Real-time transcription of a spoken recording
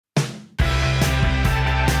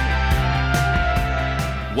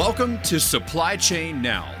Welcome to Supply Chain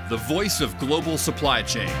Now, the voice of global supply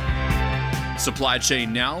chain. Supply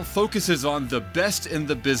Chain Now focuses on the best in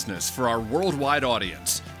the business for our worldwide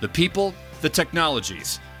audience, the people, the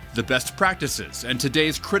technologies, the best practices, and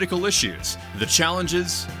today's critical issues, the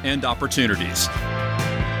challenges and opportunities.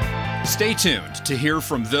 Stay tuned to hear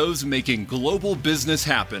from those making global business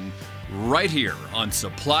happen right here on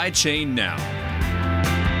Supply Chain Now.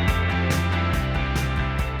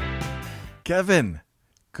 Kevin,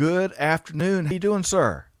 good afternoon. How you doing,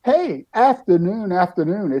 sir? Hey, afternoon.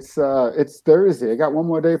 It's Thursday. I got one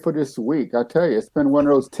more day for this week. I tell you, it's been one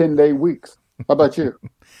of those 10-day weeks. How about you?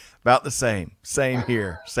 About the same. Same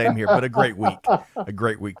here. But a great week.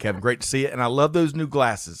 Kevin. Great to see you. And I love those new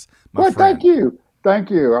glasses, my friend. Thank you.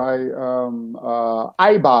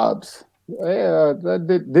 iBobs. Yeah,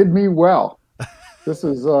 that did me well. This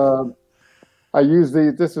is I use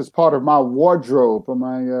these. This is part of my wardrobe for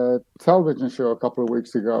my television show a couple of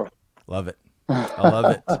weeks ago. Love it. I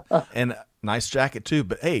love it. And nice jacket too.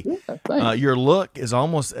 But hey, your look is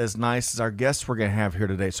almost as nice as our guests we're going to have here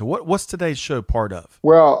today. So what's today's show part of?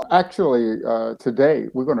 Well, actually, today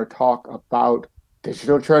we're going to talk about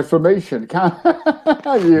digital transformation.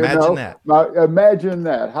 Imagine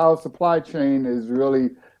that. How supply chain is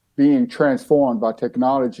really being transformed by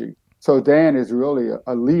technology. So Dan is really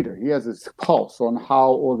a leader. He has his pulse on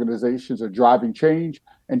how organizations are driving change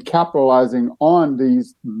and capitalizing on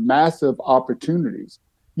these massive opportunities.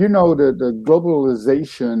 You know, the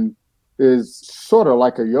globalization is sort of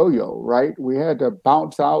like a yo-yo, right? We had to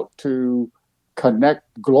bounce out to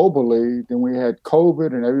connect globally. Then we had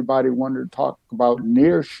COVID and everybody wanted to talk about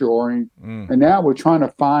nearshoring. And now we're trying to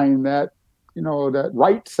find that, that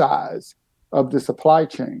right size of the supply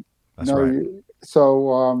chain. That's right.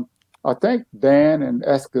 So I think Dan and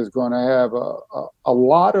Esker is going to have a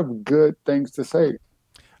lot of good things to say.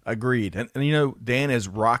 Agreed. And Dan is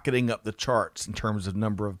rocketing up the charts in terms of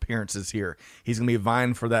number of appearances here. He's going to be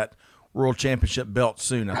vying for that World Championship belt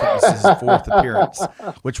soon. I think this is his fourth appearance,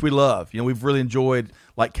 which we love. We've really enjoyed,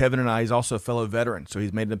 like Kevin and I, he's also a fellow veteran. So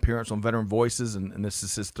he's made an appearance on Veteran Voices, and this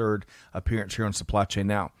is his third appearance here on Supply Chain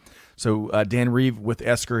Now. So Dan Reeve with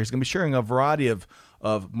Esker, he's going to be sharing a variety of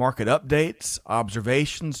market updates,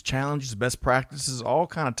 observations, challenges, best practices, all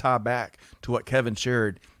kind of tie back to what Kevin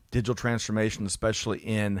shared, digital transformation, especially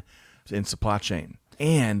in supply chain.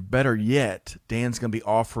 And better yet, Dan's going to be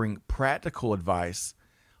offering practical advice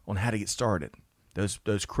on how to get started,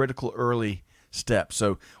 those critical early steps.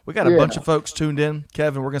 So we got a bunch of folks tuned in.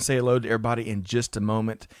 Kevin, we're going to say hello to everybody in just a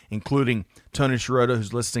moment, including Tony Sciarotto,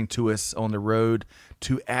 who's listening to us on the road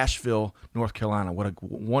to Asheville, North Carolina. What a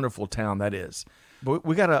wonderful town that is. But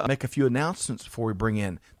we got to make a few announcements before we bring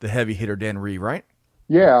in the heavy hitter, Dan Reeve, right?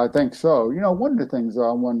 Yeah, I think so. One of the things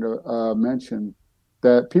I wanted to mention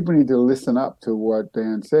that people need to listen up to what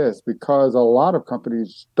Dan says, because a lot of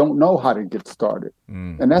companies don't know how to get started.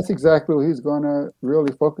 And that's exactly what he's going to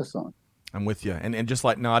really focus on. I'm with you. And just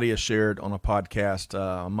like Nadia shared on a podcast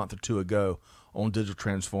a month or two ago on digital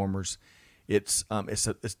transformers, it's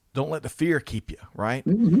don't let the fear keep you, right?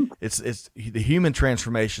 Mm-hmm. It's the human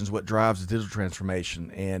transformation is what drives the digital transformation.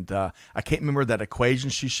 And I can't remember that equation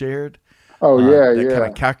she shared. That kind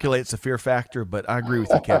of calculates the fear factor, but I agree with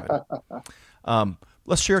you, Kevin.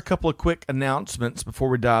 Let's share a couple of quick announcements before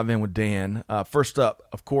we dive in with Dan. First up,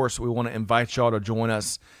 of course, we want to invite y'all to join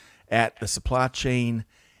us at the Supply Chain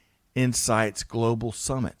Insights Global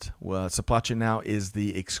Summit. Well, Supply Chain Now is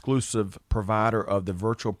the exclusive provider of the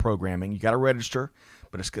virtual programming. You got to register,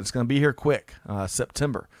 but it's going to be here quick,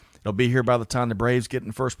 September. It'll be here by the time the Braves get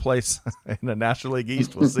in first place in the National League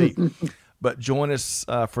East. We'll see. But join us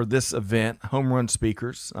for this event, home run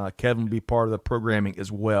speakers. Kevin will be part of the programming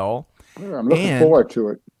as well. Yeah, I'm looking forward to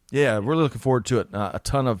it. Yeah, we're really looking forward to it. A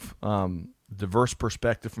ton of diverse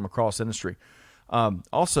perspective from across industry.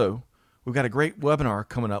 Also, we've got a great webinar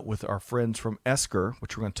coming up with our friends from Esker,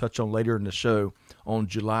 which we're going to touch on later in the show on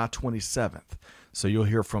July 27th. So you'll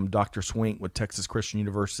hear from Dr. Swink with Texas Christian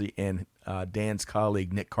University and Dan's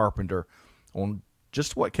colleague, Nick Carpenter, on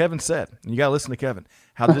just what Kevin said. You got to listen to Kevin,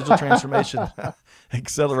 how digital transformation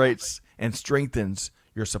accelerates and strengthens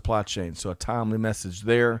your supply chain. So a timely message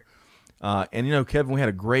there. And, Kevin, we had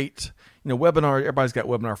a great, webinar. Everybody's got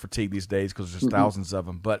webinar fatigue these days because there's thousands of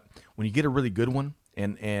them. But when you get a really good one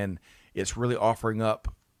and it's really offering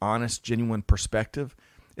up honest, genuine perspective,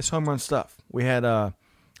 it's home run stuff. We had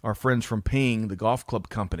our friends from Ping, the golf club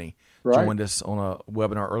company, joined us on a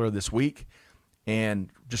webinar earlier this week. And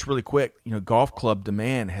just really quick, golf club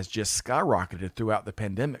demand has just skyrocketed throughout the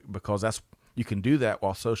pandemic because you can do that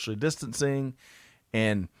while socially distancing.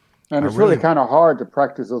 And it's really kind of hard to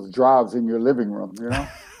practice those drives in your living room,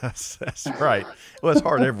 That's right. Well, it's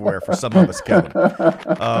hard everywhere for some of us,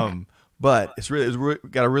 Kevin. But it's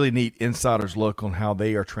got a really neat insider's look on how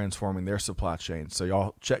they are transforming their supply chain. So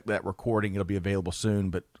y'all check that recording. It'll be available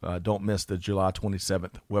soon, but don't miss the July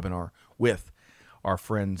 27th webinar with our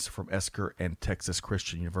friends from Esker and Texas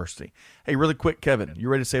Christian University. Hey, really quick, Kevin, you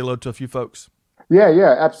ready to say hello to a few folks?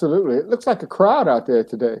 Yeah, absolutely. It looks like a crowd out there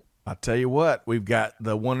today. I'll tell you what, we've got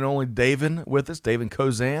the one and only David with us, David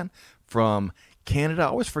Kozan from Canada. I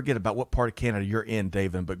always forget about what part of Canada you're in,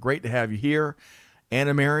 David, but great to have you here.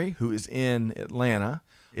 Anna Mary, who is in Atlanta,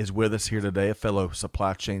 is with us here today, a fellow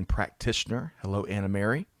supply chain practitioner. Hello, Anna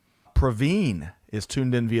Mary. Praveen is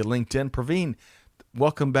tuned in via LinkedIn. Praveen,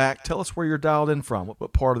 welcome back. Tell us where you're dialed in from,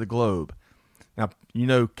 what part of the globe. Now, you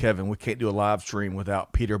know, Kevin, we can't do a live stream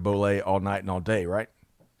without Peter Bollet all night and all day, right?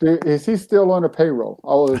 Is he still on the payroll?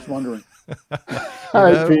 I was wondering.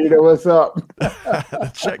 Hi, Peter, what's up?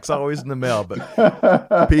 The check's always in the mail,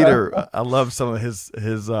 but Peter, I love some of his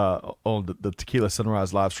on the Tequila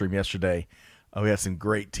Sunrise live stream yesterday. We had some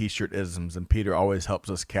great T-shirt isms, and Peter always helps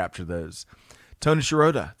us capture those. Tony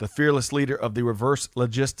Shirota, the fearless leader of the Reverse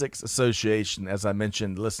Logistics Association, as I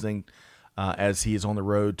mentioned, listening as he is on the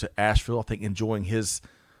road to Asheville, I think enjoying his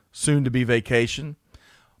soon-to-be vacation.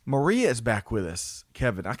 Maria is back with us,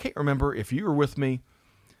 Kevin. I can't remember if you were with me.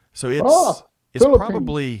 So it's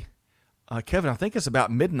probably, Kevin, I think it's about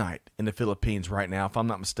midnight in the Philippines right now, if I'm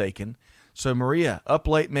not mistaken. So, Maria, up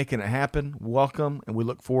late making it happen. Welcome, and we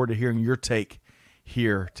look forward to hearing your take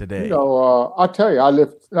here today. You know, I'll tell you, I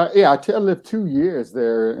lived 2 years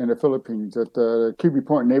there in the Philippines at the QB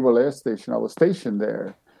Point Naval Air Station. I was stationed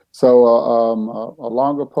there. So,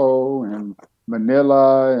 Olongapo and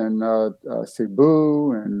Manila and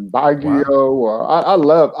Cebu and Baguio. Wow.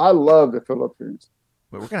 I love the Philippines.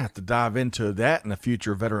 Well, we're gonna have to dive into that in a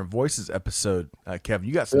future Veteran Voices episode, Kevin.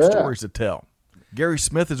 You got some stories to tell. Gary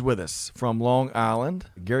Smith is with us from Long Island.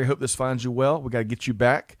 Gary, hope this finds you well. We got to get you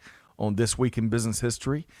back on This Week in Business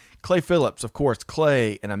History. Clay Phillips, of course.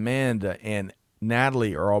 Clay and Amanda and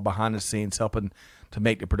Natalie are all behind the scenes helping to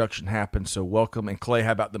make the production happen. So welcome. And Clay,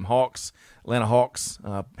 how about them Hawks? Atlanta Hawks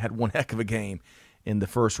had one heck of a game in the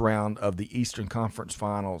first round of the Eastern Conference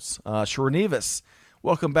Finals. Srinivas,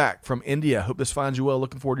 welcome back from India. Hope this finds you well.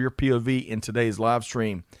 Looking forward to your POV in today's live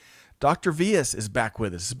stream. Dr. Vias is back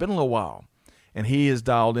with us. It's been a little while, and he is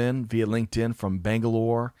dialed in via LinkedIn from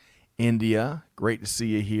Bangalore, India. Great to see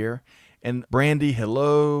you here. And Brandy,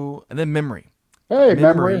 hello. And then Memory. Hey,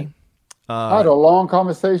 Memory. I had a long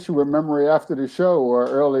conversation with Memory after the show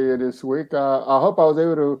earlier this week. I hope I was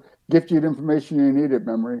able to gift you the information you needed,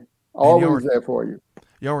 Memory. Always there for you.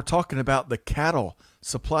 Y'all were talking about the cattle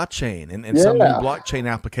supply chain and some new blockchain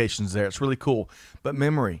applications there. It's really cool. But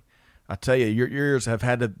Memory, I tell you, your ears have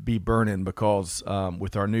had to be burning because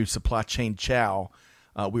with our new supply chain chow,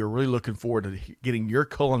 we were really looking forward to getting your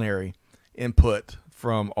culinary input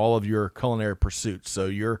from all of your culinary pursuits. So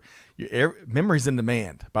your Memory's in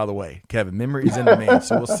demand, by the way, Kevin. Memory's in demand.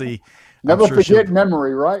 So we'll see. Never forget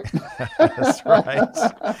Memory, right? That's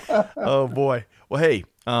right. Oh, boy. Well, hey,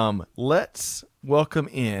 let's welcome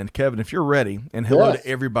in, Kevin, if you're ready, and hello to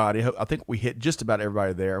everybody. I think we hit just about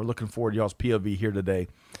everybody there. We're looking forward to y'all's POV here today.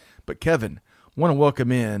 But, Kevin, want to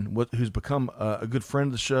welcome in who's become a good friend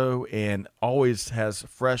of the show and always has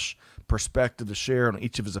fresh perspective to share on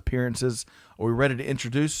each of his appearances. Are we ready to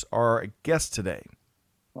introduce our guest today?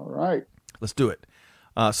 All right. Let's do it.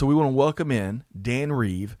 So we want to welcome in Dan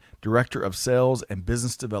Reeve, Director of Sales and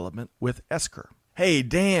Business Development with Esker. Hey,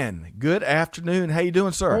 Dan. Good afternoon. How you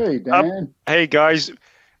doing, sir? Hey, Dan. Hey, guys.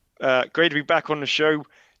 Great to be back on the show.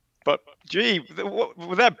 But, gee,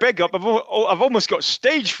 with that big up, I've almost got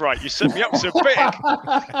stage fright. You set me up so big.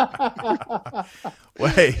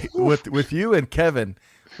 Well, hey, with you and Kevin,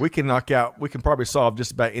 we can probably solve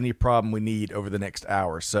just about any problem we need over the next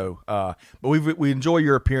hour. So, but we enjoy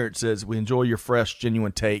your appearances. We enjoy your fresh,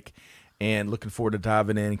 genuine take, and looking forward to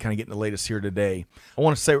diving in and kind of getting the latest here today. I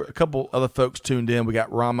want to say a couple other folks tuned in. We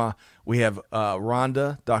got Rama. We have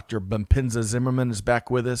Rhonda. Dr. Bempinza Zimmerman is back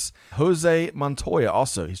with us. Jose Montoya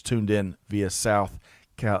also. He's tuned in via Southern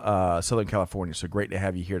California. So great to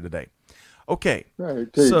have you here today. Okay, right.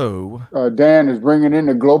 So Dan is bringing in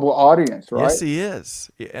a global audience, right? Yes, he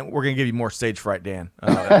is, and we're going to give you more stage fright, Dan.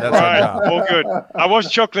 That's right, all good. I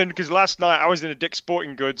was chuckling because last night I was in a Dick's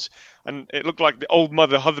Sporting Goods, and it looked like the old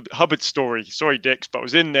Mother Hubbard story. Sorry, Dick's, but I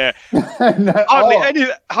was in there.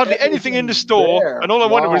 hardly anything in the store, there. And all I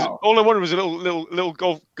wanted was a little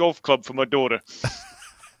golf club for my daughter.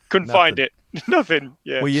 Couldn't find it. Nothing.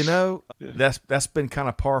 Yeah. Well, that's been kind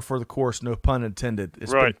of par for the course. No pun intended.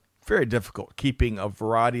 It's right. very difficult keeping a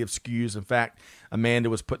variety of SKUs. In fact, Amanda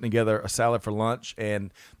was putting together a salad for lunch,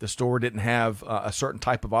 and the store didn't have a certain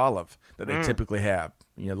type of olive that they typically have.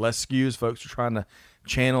 Less SKUs. Folks are trying to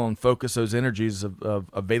channel and focus those energies of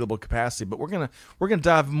available capacity. But we're gonna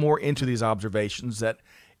dive more into these observations that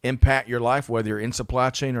impact your life, whether you're in supply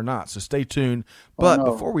chain or not. So stay tuned. But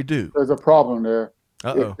before we do, there's a problem there.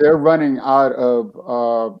 Uh-oh. If they're running out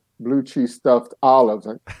of blue cheese stuffed olives,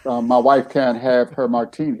 my wife can't have her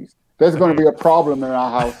martinis. There's going to be a problem in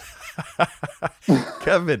our house.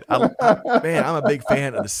 Kevin, I'm a big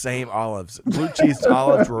fan of the same olives. Blue cheese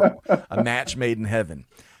olives were a match made in heaven.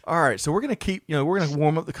 All right, so we're going to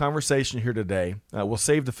warm up the conversation here today. We'll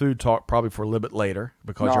save the food talk probably for a little bit later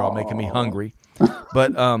because you're all making me hungry.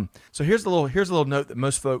 But so here's a little note that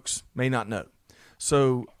most folks may not know.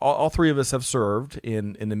 So all three of us have served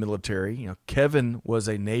in the military. Kevin was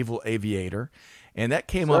a naval aviator, and that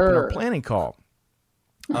came up in our planning call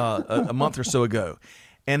a month or so ago.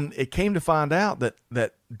 And it came to find out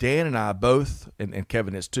that Dan and I both, and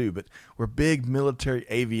Kevin is too, but we're big military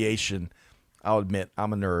aviation. I'll admit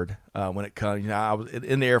I'm a nerd when it comes. I was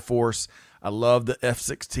in the Air Force. I love the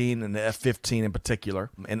F-16 and the F-15 in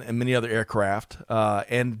particular, and many other aircraft.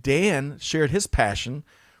 And Dan shared his passion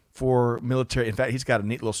for military. In fact, he's got a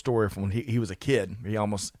neat little story from when he was a kid. He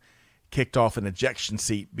almost kicked off an ejection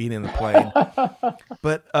seat being in the plane.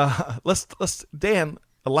 But let's Dan,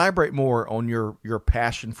 elaborate more on your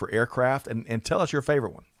passion for aircraft and tell us your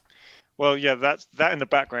favorite one. Well, yeah, that in the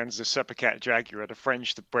background is a Seppercat Jaguar. The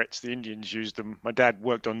French, the Brits, the Indians used them. My dad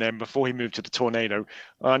worked on them before he moved to the Tornado.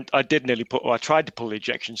 And I tried to pull the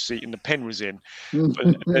ejection seat and the pen was in.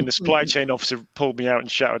 But then the supply chain officer pulled me out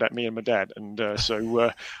and shouted at me and my dad. And so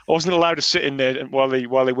I wasn't allowed to sit in there while they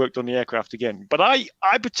worked on the aircraft again. But I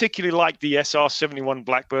particularly like the SR-71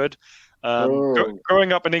 Blackbird.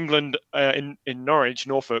 Growing up in England, in Norwich,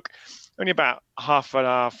 Norfolk, only about half an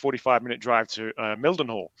hour, 45-minute drive to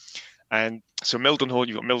Mildenhall. And so Mildenhall,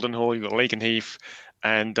 you've got Lakenheath,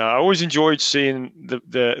 and I always enjoyed seeing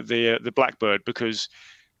the Blackbird because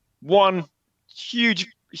one, huge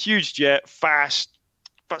jet, fast,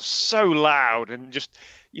 but so loud, and just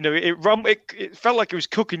it felt like it was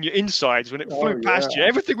cooking your insides when it flew past you.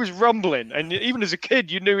 Everything was rumbling, and even as a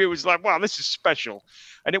kid, you knew it was like, wow, this is special.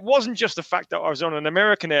 And it wasn't just the fact that I was on an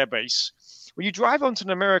American airbase. When you drive onto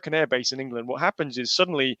an American airbase in England, what happens is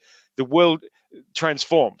suddenly the world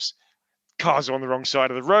transforms. Cars are on the wrong side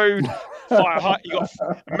of the road. You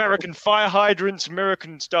got American fire hydrants,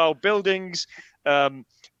 American-style buildings, the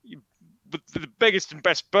biggest and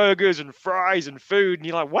best burgers and fries and food, and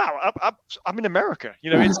you're like, wow, I'm in America.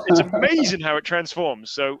 It's amazing how it transforms.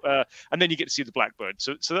 So, and then you get to see the Blackbird.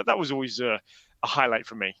 So that was always a highlight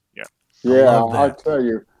for me. Yeah. Yeah, I'll tell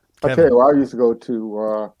you. I used to go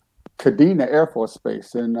to Kadena Air Force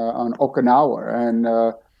Base on Okinawa, and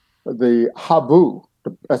the Habu,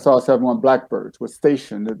 the SR-71 Blackbirds, was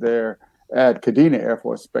stationed there at Kadena Air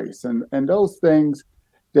Force Base, and those things,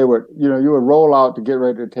 they would, you would roll out to get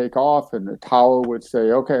ready to take off, and the tower would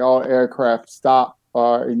say, "Okay, all aircraft stop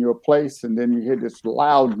in your place," and then you hear this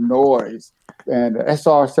loud noise, and the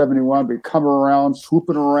SR-71 would come around,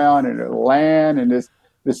 swooping around, and it'd land, and this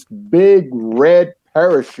big red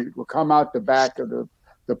parachute would come out the back of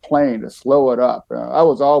the plane to slow it up. That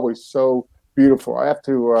was always so beautiful. I have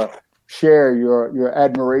to share your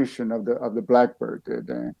admiration of the Blackbird there,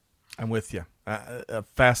 Dan. I'm with you. A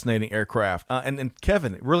fascinating aircraft. And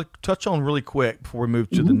Kevin, really touch on really quick before we move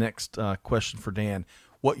to the next question for Dan,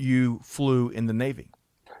 what you flew in the Navy.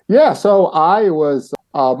 Yeah, so I was,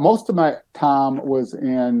 most of my time was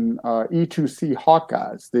in E-2C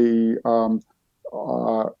Hawkeyes, the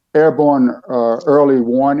airborne early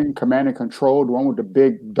warning, command and control, the one with the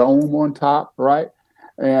big dome on top, right?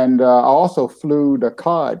 And I also flew the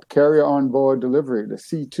COD, Carrier On Board Delivery, the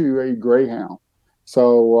C-2A Greyhound.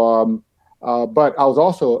 So, but I was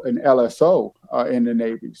also an LSO in the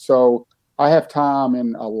Navy. So I have time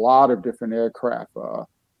in a lot of different aircraft,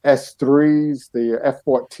 S-3s, the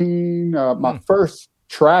F-14. My first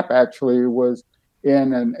trap actually was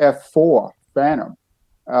in an F-4 Phantom.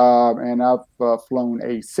 And I've flown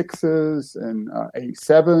A-6s and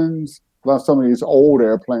A-7s, some of these old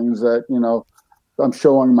airplanes that, I'm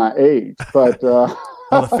showing my age, but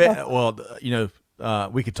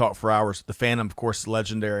we could talk for hours. The Phantom, of course, is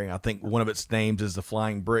legendary. I think one of its names is the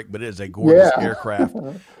Flying Brick, but it is a gorgeous aircraft.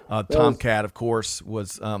 Tomcat, of course,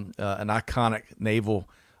 was an iconic naval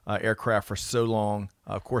aircraft for so long.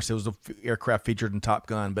 Of course, it was the aircraft featured in Top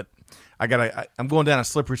Gun, but I'm going down a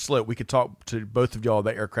slippery slope. We could talk to both of y'all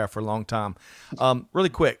about aircraft for a long time. Really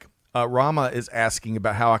quick. Rama is asking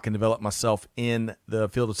about how I can develop myself in the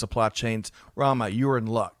field of supply chains. Rama, you're in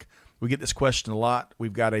luck. We get this question a lot.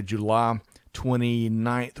 We've got a July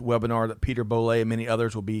 29th webinar that Peter Bollet and many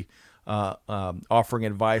others will be offering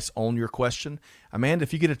advice on your question. Amanda,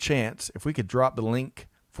 if you get a chance, if we could drop the link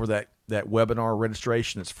for that webinar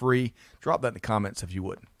registration, it's free. Drop that in the comments if you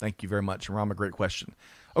would. Thank you very much, Ram. A great question.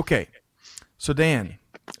 Okay, so Dan,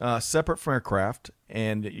 separate from aircraft,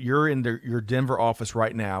 and you're in your Denver office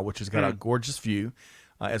right now, which has got a gorgeous view,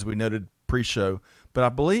 as we noted pre-show. But I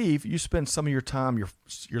believe you spend some of your time, your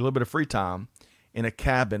little bit of free time, in a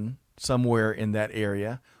cabin somewhere in that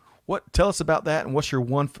area. Tell us about that, and what's your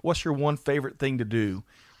one favorite thing to do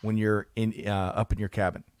when you're up in your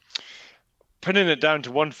cabin? Putting it down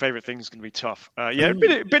to one favorite thing is going to be tough.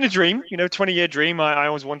 It's been a dream, 20-year dream. I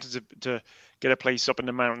always wanted to get a place up in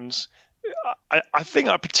the mountains. I think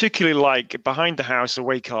I particularly like behind the house. I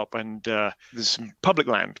wake up and there's some public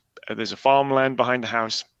land. There's a farmland behind the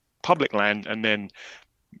house, public land, and then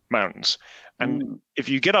mountains. And if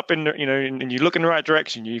you get up and you look in the right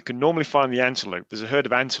direction, you can normally find the antelope. There's a herd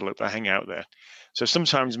of antelope that hang out there. So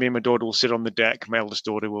sometimes me and my daughter will sit on the deck. My eldest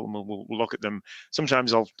daughter will look at them.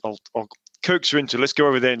 Sometimes I'll coax her into, let's go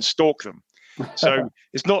over there and stalk them. So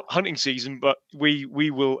it's not hunting season, but we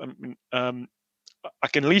will. I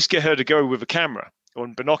can at least get her to go with a camera or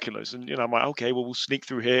binoculars, and I'm like, okay, well, we'll sneak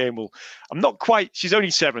through here, and I'm not quite. She's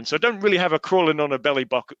only 7, so I don't really have her crawling on a belly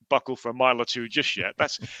buckle for a mile or two just yet.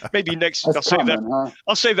 That's maybe next. I'll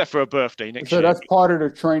save that for her birthday next year. So that's part of the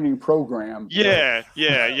training program. Yeah.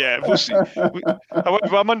 We'll see.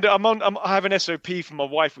 However, I have an SOP from my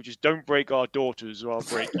wife, which is don't break our daughters or I'll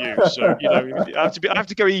break you. So I have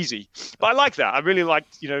to go easy. But I like that. I really like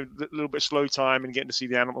a little bit of slow time and getting to see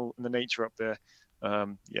the animal and the nature up there.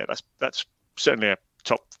 That's certainly a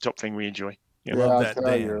top thing we enjoy. Love that,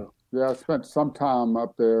 Dan. I spent some time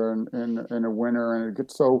up there in the winter, and it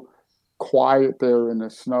gets so quiet there in the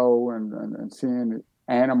snow, and seeing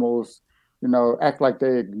animals, act like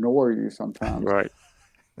they ignore you sometimes. Right.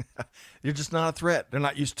 You're just not a threat. They're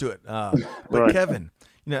not used to it. But right. Kevin,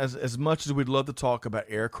 as much as we'd love to talk about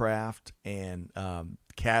aircraft and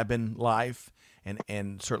cabin life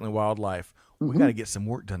and certainly wildlife, we got to get some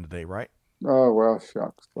work done today, right? Oh, well,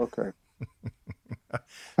 shucks. Okay.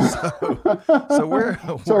 so where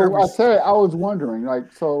I say I was wondering,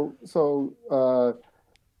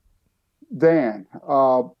 Dan,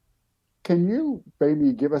 can you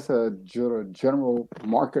maybe give us a general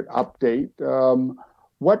market update?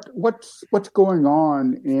 What's going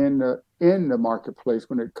on in the marketplace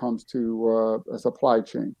when it comes to a supply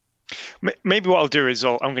chain? Maybe what I'll do is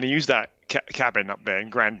I'm going to use that cabin up there in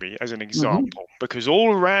Granby as an example, because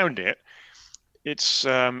all around it, it's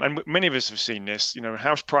and many of us have seen this.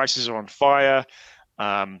 House prices are on fire.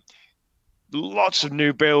 Lots of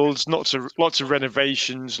new builds, lots of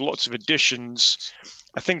renovations, lots of additions.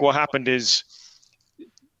 I think what happened is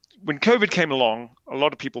when COVID came along, a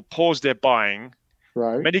lot of people paused their buying.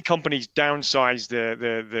 Right. Many companies downsized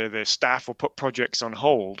their staff or put projects on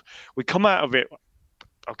hold. We come out of it.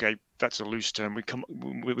 Okay, that's a loose term. We come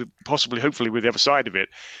hopefully with the other side of it.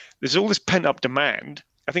 There's all this pent up demand.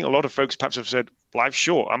 I think a lot of folks perhaps have said, life's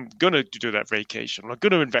short. I'm going to do that vacation. I'm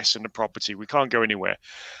going to invest in the property. We can't go anywhere.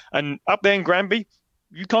 And up there in Granby,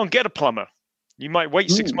 you can't get a plumber. You might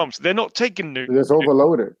wait 6 months. They're not taking new. It's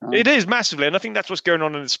overloaded. Huh? It is massively. And I think that's what's going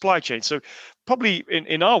on in the supply chain. So probably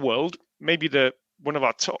in our world, maybe one of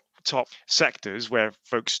our top sectors where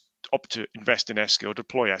folks opt to invest in ESCO or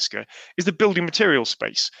deploy ESCO is the building material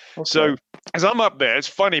space. Okay. So as I'm up there, it's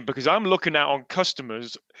funny because I'm looking out on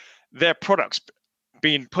customers, their products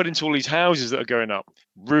being put into all these houses that are going up,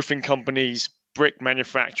 roofing companies, brick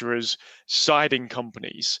manufacturers, siding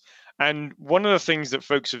companies. And one of the things that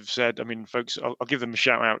folks have said, I'll give them a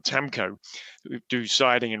shout out, Tamco, who do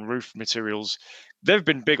siding and roof materials. They've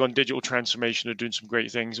been big on digital transformation and doing some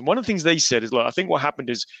great things. And one of the things they said is, look, I think what happened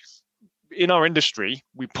is in our industry,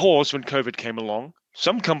 we paused when COVID came along.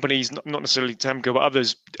 Some companies, not necessarily Tamco, but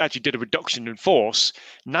others actually did a reduction in force.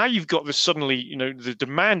 Now you've got this suddenly, the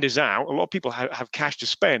demand is out. A lot of people have cash to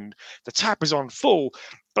spend. The tap is on full,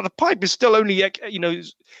 but the pipe is still only,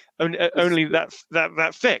 only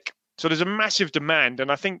that thick. So there's a massive demand. And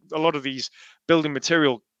I think a lot of these building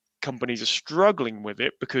material companies are struggling with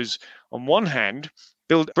it because on one hand,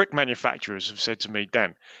 brick manufacturers have said to me,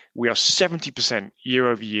 Dan, we are 70% year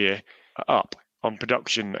over year up on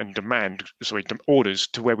production and orders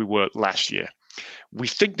to where we were last year. We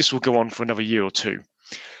think this will go on for another year or two.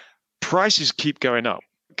 Prices keep going up.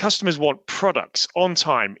 Customers want products on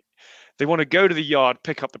time. They want to go to the yard,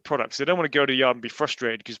 pick up the products. They don't want to go to the yard and be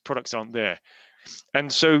frustrated because products aren't there.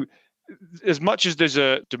 And so as much as there's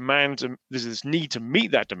a demand, there's this need to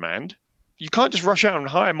meet that demand, you can't just rush out and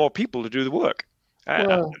hire more people to do the work.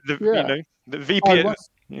 The VP.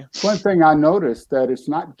 One thing I noticed that it's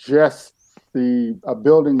not just the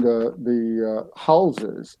building the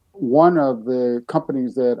houses. One of the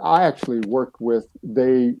companies that I actually worked with,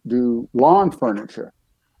 they do lawn furniture,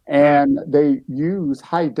 and they use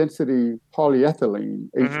high density polyethylene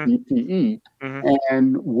 (HDPE)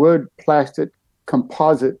 and wood plastic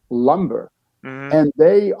composite lumber, and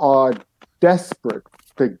they are desperate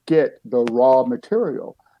to get the raw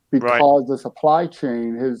material because the supply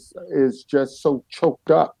chain is just so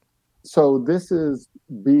choked up. So this is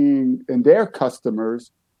and their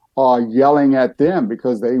customers are yelling at them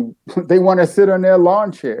because they want to sit on their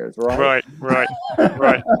lawn chairs, right?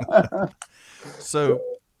 Right. So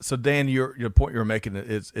Dan, your point you're making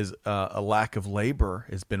is a lack of labor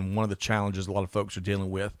has been one of the challenges a lot of folks are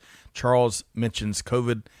dealing with. Charles mentions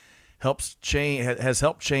COVID has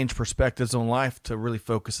helped change perspectives on life to really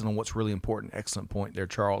focus on what's really important. Excellent point there,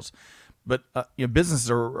 Charles. But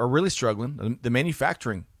businesses are really struggling. The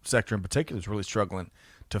manufacturing sector in particular is really struggling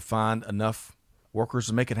to find enough workers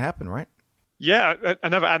to make it happen, right? Yeah,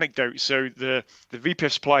 another anecdote. So the VP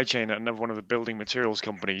of supply chain at another one of the building materials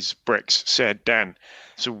companies, Bricks, said, Dan,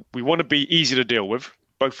 so we want to be easy to deal with,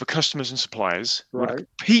 both for customers and suppliers. We want to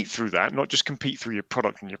compete through that, not just compete through your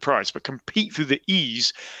product and your price, but compete through the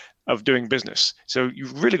ease of doing business. So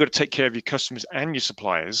you've really got to take care of your customers and your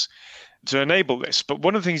suppliers to enable this. But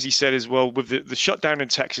one of the things he said is, well, with the shutdown in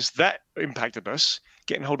Texas, that impacted us.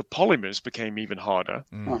 Getting hold of polymers became even harder.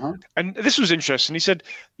 And this was interesting. He said,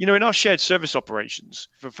 in our shared service operations,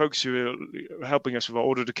 for folks who are helping us with our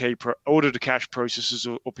order to cash processes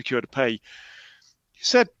or procure to pay, he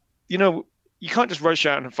said, you can't just rush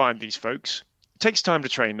out and find these folks. It takes time to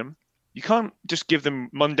train them. You can't just give them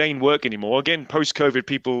mundane work anymore. Again, post-COVID,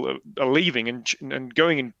 people are leaving and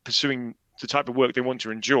going and pursuing the type of work they want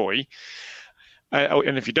to enjoy.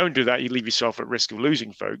 And if you don't do that, you leave yourself at risk of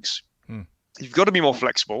losing folks. You've got to be more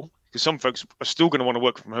flexible because some folks are still going to want to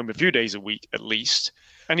work from home a few days a week at least.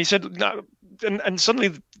 And he said, no, and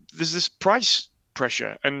suddenly there's this price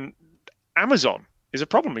pressure, and Amazon is a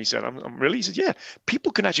problem. He said, he said, yeah,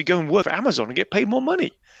 people can actually go and work for Amazon and get paid more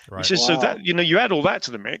money. Right. He says, so that, you add all that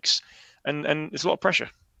to the mix and it's a lot of pressure.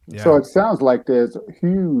 Yeah. So it sounds like there's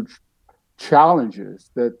huge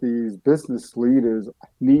challenges that these business leaders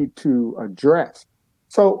need to address.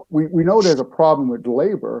 So we know there's a problem with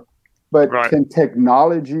labor, but can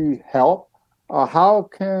technology help? How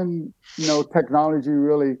can technology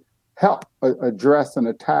really help address and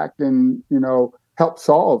attack and help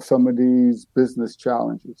solve some of these business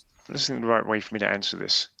challenges? This isn't the right way for me to answer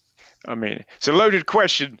this. I mean, it's a loaded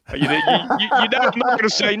question. You know, I'm not going to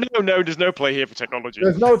say no. There's no play here for technology.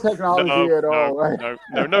 There's no technology at all, right?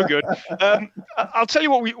 No good. I'll tell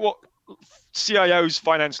you what CIOs,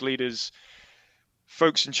 finance leaders,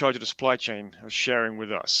 folks in charge of the supply chain are sharing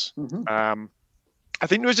with us. I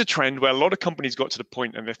think there was a trend where a lot of companies got to the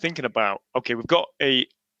point and they're thinking about, okay, we've got a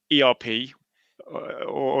ERP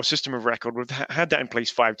or system of record. We've had that in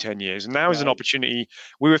place 5-10 years. And now is an opportunity.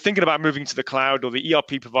 We were thinking about moving to the cloud, or the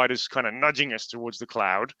ERP providers kind of nudging us towards the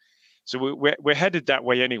cloud. So we're headed that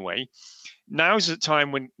way anyway. Now is the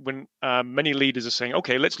time when many leaders are saying,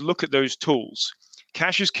 okay, let's look at those tools.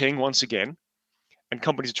 Cash is king once again, and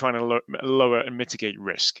companies are trying to lower and mitigate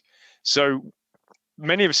risk. So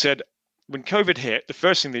many have said, when COVID hit, the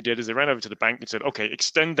first thing they did is they ran over to the bank and said, okay,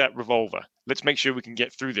 extend that revolver. Let's make sure we can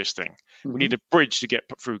get through this thing. We need a bridge to get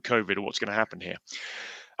through COVID, or what's going to happen here.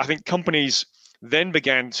 I think companies then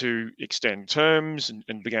began to extend terms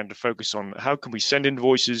and began to focus on how can we send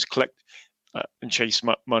invoices, collect and chase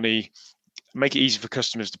money, make it easy for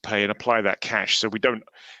customers to pay and apply that cash. So we don't,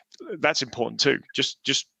 that's important too.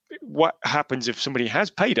 Just what happens if somebody has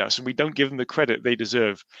paid us and we don't give them the credit they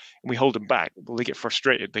deserve and we hold them back? Well, they get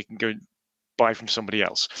frustrated. They can go buy from somebody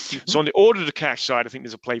else. So on the order to cash side, I think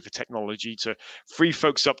there's a play for technology to free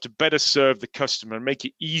folks up to better serve the customer and make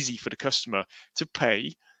it easy for the customer to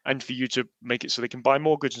pay and for you to make it so they can buy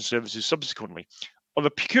more goods and services subsequently. On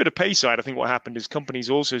the procure to pay side, I think what happened is companies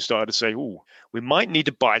also started to say, oh, we might need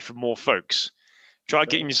to buy from more folks. Try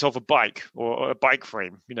getting yourself a bike or a bike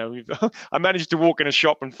frame. You know, I managed to walk in a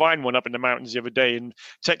shop and find one up in the mountains the other day and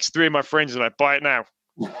text 3 of my friends and I buy it now.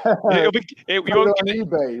 You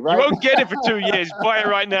won't get it for 2 years. Buy it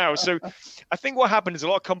right now. So I think what happened is a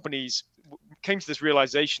lot of companies came to this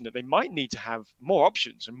realization that they might need to have more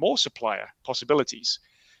options and more supplier possibilities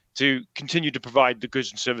to continue to provide the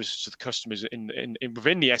goods and services to the customers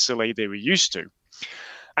within the SLA they were used to.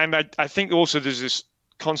 And I think also there's this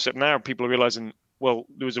concept now, people are realizing, well,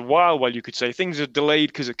 there was a while you could say things are delayed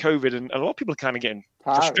because of COVID, and a lot of people are kind of getting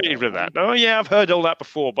frustrated with that. Oh yeah, I've heard all that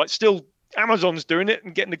before, but still Amazon's doing it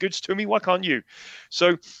and getting the goods to me. Why can't you?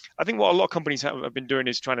 So I think what a lot of companies have been doing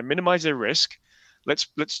is trying to minimize their risk. Let's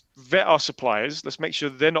vet our suppliers. Let's make sure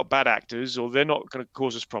they're not bad actors or they're not going to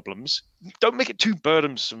cause us problems. Don't make it too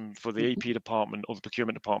burdensome for the AP department or the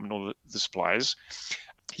procurement department or the suppliers.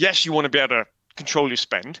 Yes, you want to be able to control your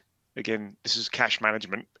spend. Again, this is cash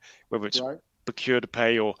management, whether it's procure to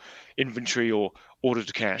pay or inventory or order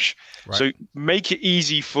to cash. Right. So make it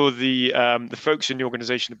easy for the folks in the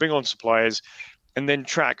organization to bring on suppliers and then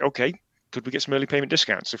track, okay, could we get some early payment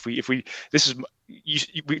discounts? We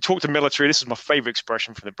talked to military. This is my favorite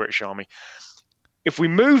expression from the British Army. If we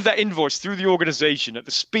move that invoice through the organization at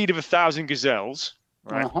the speed of 1,000 gazelles,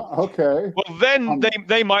 right? Okay. Well, then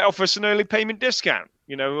they might offer us an early payment discount,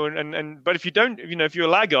 but if you don't, if you're a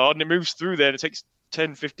laggard and it moves through there and it takes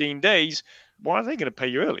 10, 15 days, why are they going to pay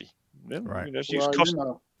you early? Right.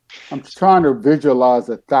 I'm trying to visualize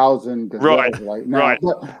 1,000 gazelles right now. Right.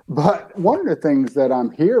 But one of the things that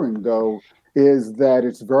I'm hearing, though, is that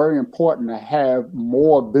it's very important to have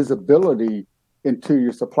more visibility into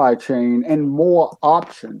your supply chain and more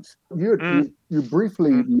options. You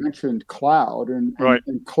briefly mentioned cloud, and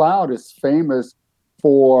cloud is famous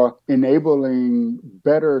for enabling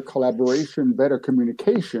better collaboration, better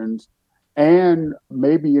communications, and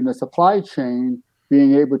maybe in the supply chain,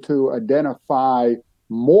 being able to identify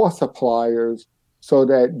more suppliers so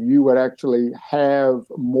that you would actually have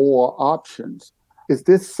more options. Is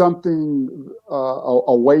this something,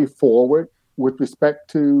 a way forward with respect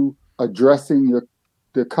to addressing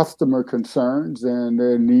the customer concerns and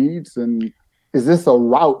their needs? And is this a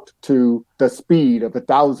route to the speed of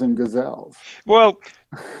 1,000 gazelles? Well,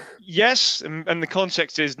 yes, and the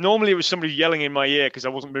context is normally it was somebody yelling in my ear because I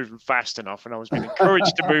wasn't moving fast enough and I was being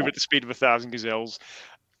encouraged to move at the speed of 1,000 gazelles.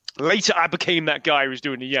 Later, I became that guy who was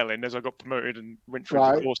doing the yelling as I got promoted and went through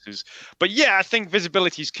the courses. But yeah, I think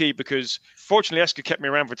visibility is key because fortunately, ESCO kept me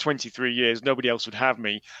around for 23 years. Nobody else would have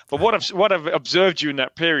me. But what I've observed during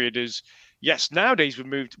that period is, yes, nowadays we've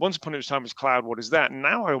moved. Once upon a time was cloud. What is that? And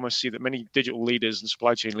now I almost see that many digital leaders and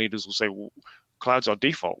supply chain leaders will say, "Well, cloud's our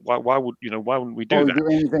default. Why wouldn't we do that? Do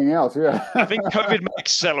anything else?" Yeah. I think COVID may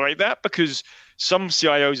accelerate that because some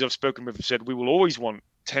CIOs I've spoken with have said we will always want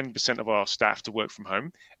 10% of our staff to work from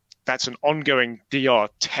home. That's an ongoing DR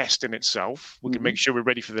test in itself. We can make sure we're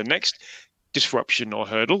ready for the next disruption or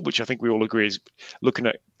hurdle, which I think we all agree is looking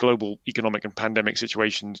at global economic and pandemic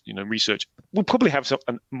situations, research. We'll probably have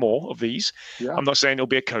more of these. Yeah. I'm not saying it'll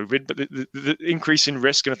be a COVID, but the increase in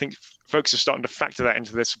risk, and I think folks are starting to factor that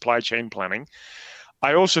into their supply chain planning.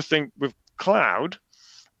 I also think with cloud,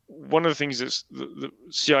 one of the things that the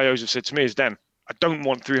CIOs have said to me is, Dan, I don't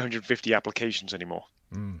want 350 applications anymore.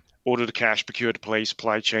 Order to cash, procure to pay,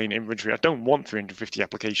 supply chain, inventory. I don't want 350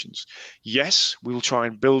 applications. Yes, we'll try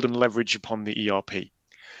and build and leverage upon the ERP.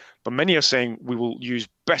 But many are saying we will use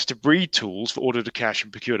best of breed tools for order to cash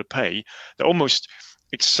and procure to pay that almost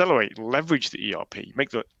accelerate, leverage the ERP,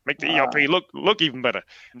 make the ERP look even better.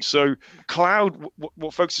 And so cloud,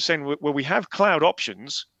 what folks are saying, where we have cloud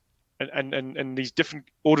options and these different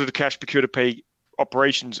order to cash, procure to pay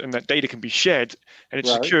operations, and that data can be shared and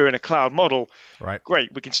it's secure in a cloud model. Right.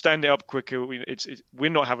 Great. We can stand it up quicker.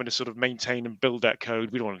 We're not having to sort of maintain and build that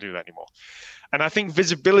code. We don't want to do that anymore. And I think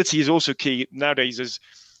visibility is also key nowadays. As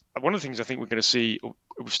one of the things I think we're going to see, or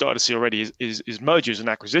we've started to see already, is mergers and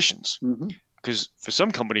acquisitions. Because for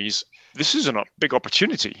some companies, this is a big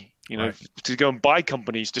opportunity, to go and buy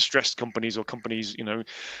companies, distressed companies or companies,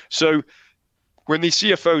 So when these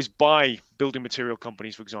CFOs buy building material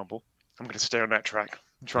companies, for example, I'm going to stay on that track.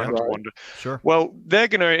 I'm trying not to wander. Sure. Well, they're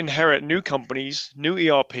going to inherit new companies, new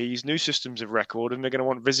ERPs, new systems of record, and they're going to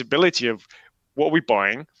want visibility of what are we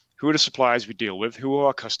buying, who are the suppliers we deal with, who are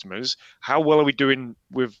our customers, how well are we doing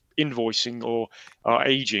with invoicing or our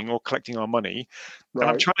aging or collecting our money. And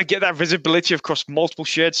I'm trying to get that visibility across multiple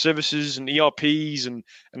shared services and ERPs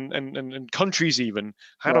and countries even.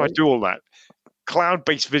 How do I do all that?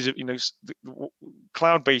 Cloud-based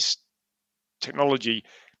cloud-based technology,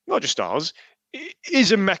 not just ours,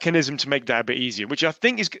 is a mechanism to make that a bit easier, which I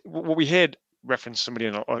think is what we heard reference somebody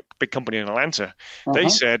in a big company in Atlanta. They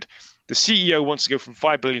said the CEO wants to go from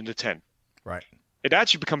 5 billion to 10. Right. It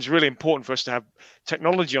actually becomes really important for us to have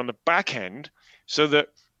technology on the back end so that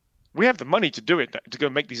we have the money to do it, to go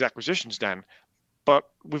make these acquisitions, Dan. But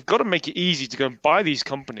we've got to make it easy to go and buy these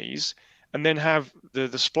companies and then have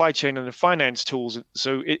the supply chain and the finance tools.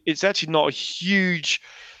 So it's actually not a huge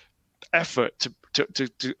effort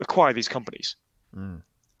to acquire these companies.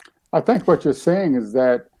 I think what you're saying is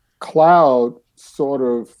that cloud sort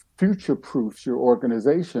of future-proofs your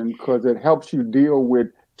organization because it helps you deal with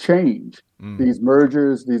change, these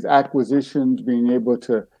mergers, these acquisitions, being able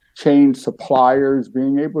to change suppliers,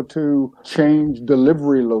 being able to change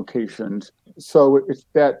delivery locations. So it's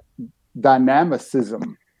that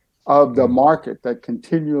dynamicism of the market that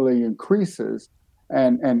continually increases.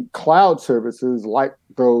 And cloud services like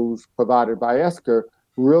those provided by Esker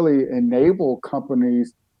really enable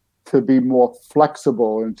companies to be more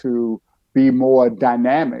flexible and to be more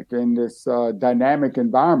dynamic in this dynamic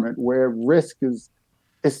environment where risk is,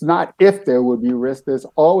 it's not if there would be risk, there's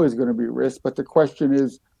always going to be risk. But the question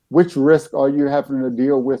is, which risk are you having to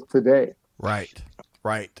deal with today? Right.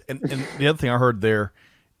 And the other thing I heard there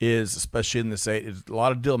is, especially in this age, is a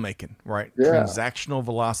lot of deal making, right? Yeah. Transactional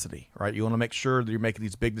velocity, right? You want to make sure that you're making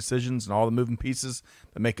these big decisions and all the moving pieces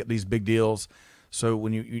that make up these big deals. So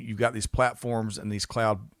when you've got these platforms and these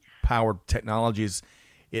cloud-powered technologies,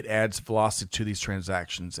 it adds velocity to these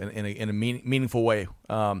transactions in a meaningful way.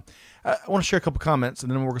 I want to share a couple comments,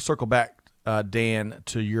 and then we're going to circle back, Dan,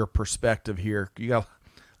 to your perspective here. You got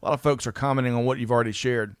a lot of folks are commenting on what you've already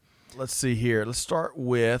shared. Let's see here. Let's start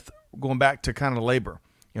with going back to kind of labor.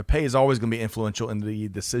 Pay is always going to be influential in the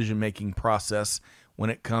decision-making process when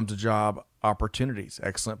it comes to job opportunities.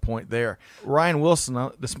 Excellent point there. Ryan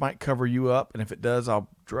Wilson, this might cover you up, and if it does,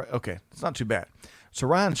 okay, it's not too bad. So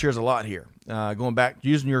Ryan shares a lot here. Going back,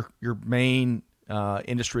 using your main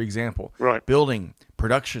industry example, right? Building,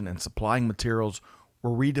 production, and supplying materials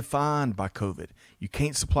were redefined by COVID. You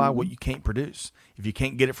can't supply what you can't produce. If you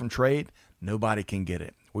can't get it from trade, nobody can get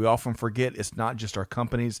it. We often forget it's not just our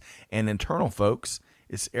companies and internal folks,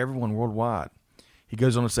 it's everyone worldwide. He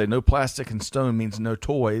goes on to say, no plastic and stone means no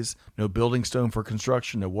toys, no building stone for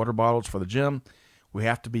construction, no water bottles for the gym. We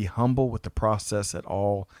have to be humble with the process at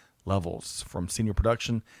all levels, from senior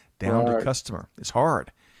production down to customer. It's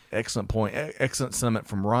hard. Excellent point. Excellent sentiment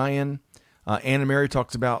from Ryan. Anna Mary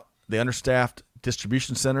talks about the understaffed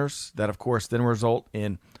distribution centers that, of course, then result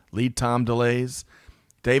in lead time delays.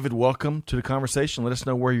 David, welcome to the conversation. Let us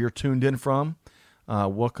know where you're tuned in from.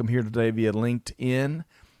 Welcome here today via LinkedIn.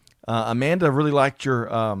 Amanda, really liked your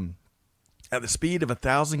at the speed of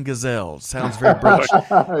 1,000 gazelles. Sounds very British.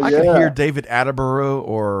 I could hear David Attenborough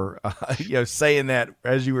or saying that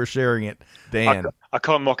as you were sharing it, Dan. I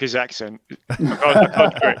can't mock his accent. I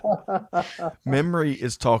can't do it. Memory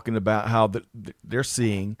is talking about how they're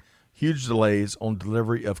seeing huge delays on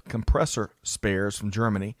delivery of compressor spares from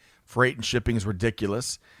Germany. Freight and shipping is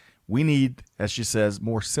ridiculous. We need, as she says,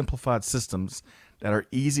 more simplified systems that are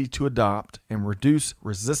easy to adopt and reduce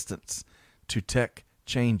resistance to tech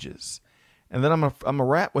changes. And then I'm gonna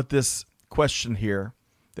wrap with this question here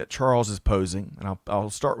that Charles is posing, and I'll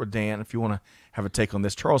start with Dan if you want to have a take on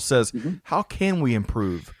this. Charles says, how can we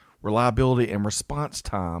improve reliability and response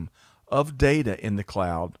time of data in the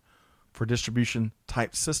cloud for distribution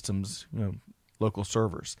type systems, local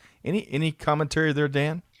servers? Any commentary there,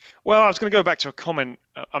 Dan? Well, I was going to go back to a comment.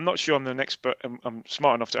 I'm not sure I'm an expert. I'm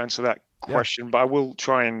smart enough to answer that question, but I will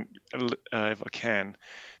try and, if I can.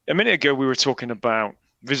 A minute ago, we were talking about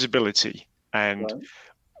visibility, and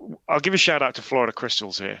I'll give a shout out to Florida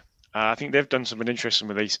Crystals here. I think they've done something interesting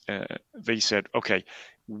with these. They said, okay,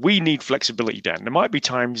 we need flexibility, Dan. There might be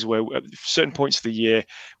times where at certain points of the year,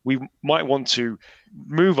 we might want to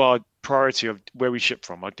move our priority of where we ship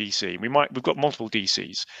from, our DC. We've got multiple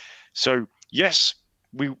DCs. So yes,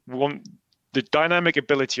 we want the dynamic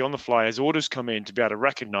ability on the fly as orders come in to be able to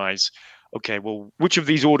recognize, okay, well, which of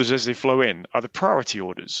these orders as they flow in are the priority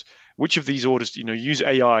orders? Which of these orders, use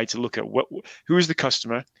AI to look at who is the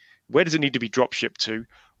customer? Where does it need to be drop shipped to?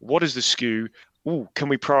 What is the SKU? Can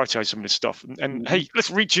we prioritize some of this stuff? And hey, let's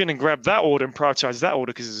reach in and grab that order and prioritize that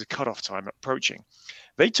order because there's a cutoff time approaching.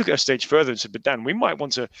 They took it a stage further and said, but Dan, we might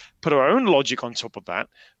want to put our own logic on top of that,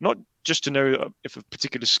 not just to know if a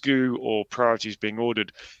particular SKU or priority is being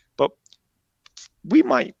ordered, but we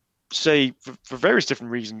might say for various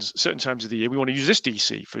different reasons, certain times of the year, we want to use this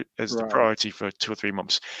DC as the priority for 2 or 3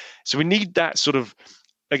 months. So we need that sort of,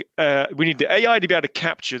 we need the AI to be able to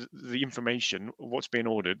capture the information, what's being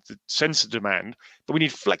ordered, the sense of demand, but we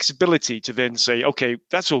need flexibility to then say, okay,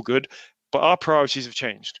 that's all good, but our priorities have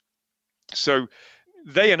changed. So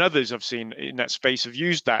they and others I've seen in that space have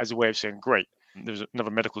used that as a way of saying, great. There was another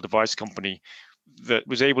medical device company that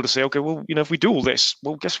was able to say, okay, well, if we do all this,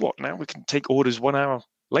 well, guess what? Now we can take orders 1 hour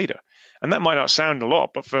later. And that might not sound a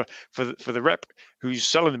lot, but for the rep who's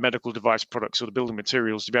selling the medical device products or the building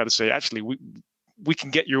materials to be able to say, actually, we can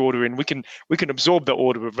get your order in, we can absorb that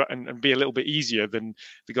order and be a little bit easier than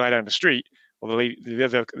the guy down the street or the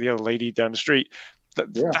other lady down the street.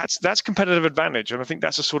 That's competitive advantage, and I think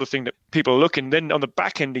that's the sort of thing that people are looking. Then on the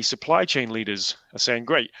back end, these supply chain leaders are saying,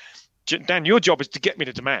 "Great, Dan, your job is to get me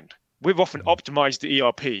the demand. We've often optimized the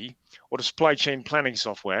ERP or the supply chain planning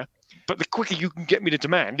software, But the quicker you can get me the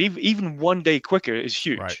demand, even 1 day quicker is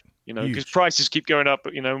huge. Right. Because prices keep going up.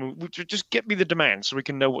 Just get me the demand so we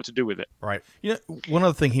can know what to do with it. Right. One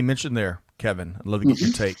other thing he mentioned there, Kevin, I'd love to get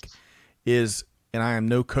your take, is, and I am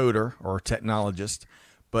no coder or technologist,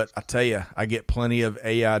 but I tell you, I get plenty of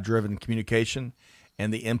AI-driven communication,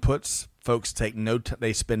 and the inputs, folks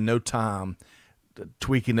they spend no time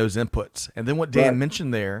tweaking those inputs. And then what Dan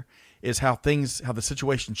mentioned there is how the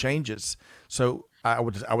situation changes. So I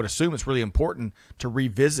would assume it's really important to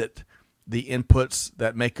revisit the inputs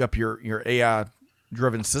that make up your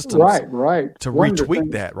AI-driven systems. Right. To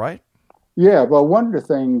retweak that, right? Yeah, well, one of the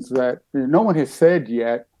things that no one has said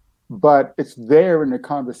yet, but it's there in the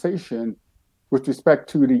conversation with respect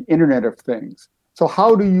to the Internet of Things. So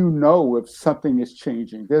how do you know if something is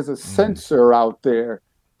changing? There's a sensor out there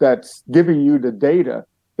that's giving you the data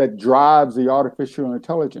that drives the artificial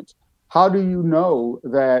intelligence. How do you know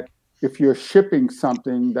that if you're shipping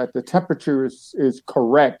something that the temperature is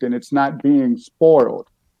correct and it's not being spoiled?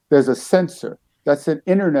 There's a sensor. That's an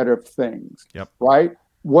Internet of Things, right?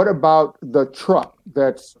 What about the truck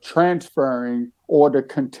that's transferring or the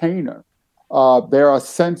container? There are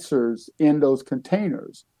sensors in those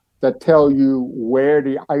containers that tell you where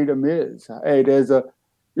the item is. Hey, there's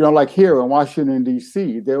like here in Washington,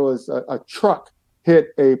 D.C., there was a truck hit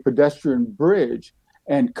a pedestrian bridge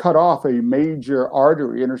and cut off a major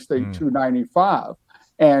artery, Interstate 295.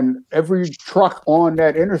 And every truck on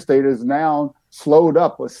that interstate is now slowed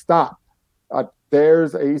up or stopped.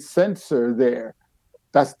 There's a sensor there.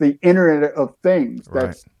 That's the Internet of Things.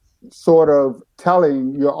 That's sort of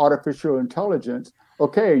telling your artificial intelligence,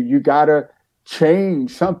 okay, you got to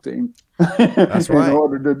change something in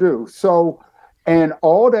order to do. So, and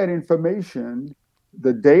all that information,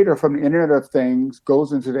 the data from the Internet of Things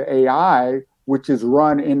goes into the AI, which is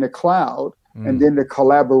run in the cloud. And then the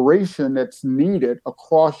collaboration that's needed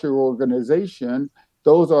across your organization,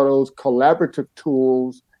 those are those collaborative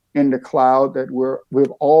tools in the cloud that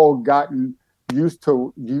we've all gotten used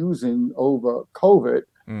to using over COVID.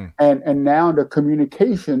 And now the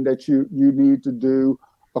communication that you need to do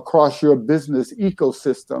across your business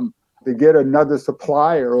ecosystem to get another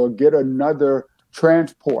supplier or get another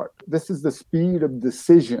transport. This is the speed of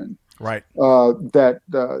decision that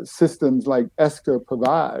systems like Esker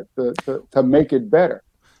provide to make it better.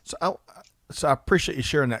 So I appreciate you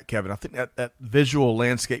sharing that, Kevin. I think that visual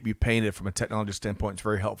landscape you painted from a technology standpoint is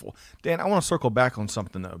very helpful. Dan, I want to circle back on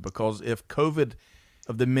something, though, because if COVID,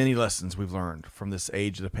 of the many lessons we've learned from this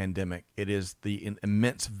age of the pandemic, it is the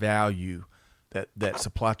immense value that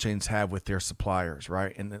supply chains have with their suppliers,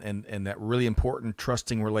 right? And that really important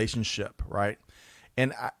trusting relationship, right?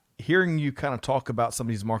 And hearing you kind of talk about some of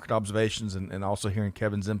these market observations and also hearing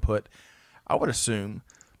Kevin's input, I would assume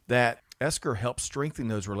that Esker helps strengthen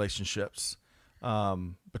those relationships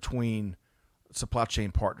between supply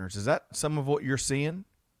chain partners. Is that some of what you're seeing?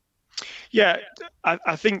 Yeah,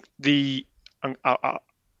 I think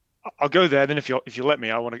I'll go there. Then if you let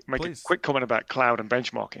me, I want to make a quick comment about cloud and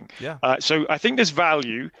benchmarking. Yeah. So I think there's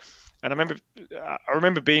value, and I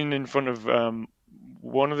remember being in front of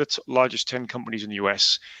one of the largest 10 companies in the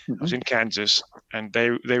US. I was in Kansas, and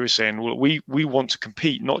they were saying, well, we want to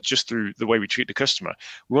compete not just through the way we treat the customer.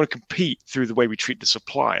 We want to compete through the way we treat the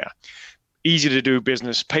supplier. Easy to do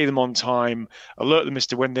business, pay them on time, alert them as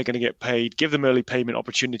to when they're going to get paid, give them early payment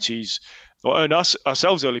opportunities, or earn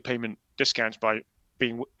ourselves early payment discounts by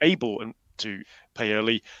being able to pay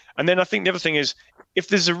early. And then I think the other thing is, if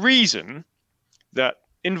there's a reason that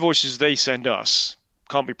invoices they send us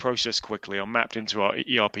can't be processed quickly or mapped into our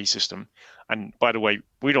ERP system, and by the way,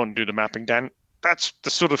 we don't do the mapping, Dan, that's the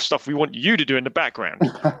sort of stuff we want you to do in the background.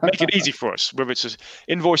 Make it easy for us, whether it's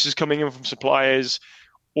invoices coming in from suppliers,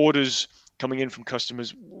 orders coming in from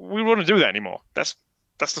customers. We don't want to do that anymore. That's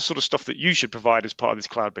the sort of stuff that you should provide as part of this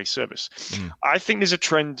cloud-based service. I think there's a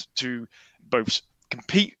trend to both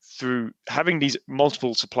compete through having these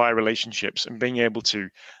multiple supplier relationships and being able to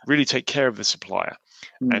really take care of the supplier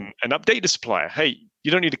and update the supplier. Hey, you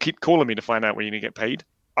don't need to keep calling me to find out when you're going to get paid.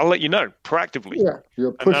 I'll let you know proactively. Yeah,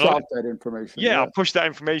 you'll push out that information. Yeah, I'll push that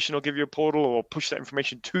information. I'll give you a portal, or push that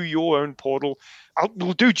information to your own portal.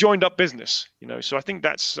 We'll do joined up business, So I think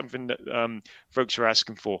that's something that folks are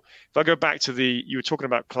asking for. If I go back to you were talking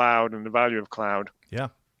about cloud and the value of cloud. Yeah.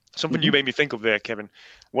 Something you made me think of there, Kevin.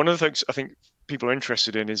 One of the things I think people are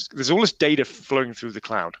interested in is there's all this data flowing through the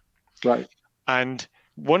cloud. Right. And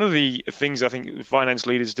one of the things I think finance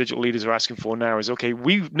leaders, digital leaders are asking for now is, okay,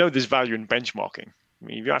 we know there's value in benchmarking. I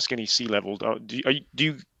mean, if you ask any C-level, do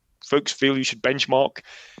you folks feel you should benchmark?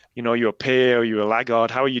 You're a peer, or you're a laggard.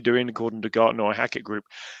 How are you doing according to Gartner or Hackett Group?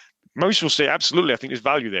 Most will say, absolutely, I think there's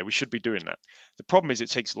value there. We should be doing that. The problem is it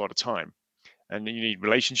takes a lot of time. And then you need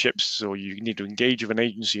relationships, or you need to engage with an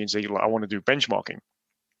agency and say, I want to do benchmarking.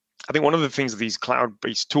 I think one of the things that these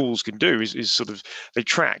cloud-based tools can do is sort of, they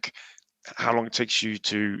track how long it takes you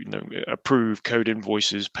to approve code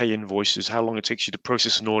invoices, pay invoices, how long it takes you to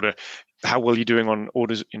process an order, how well you're doing on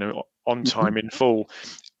orders, on time, in full.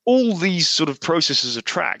 All these sort of processes are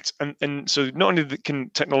tracked. And so not only can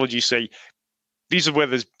technology say, these are where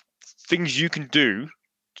there's things you can do,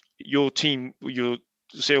 your team, your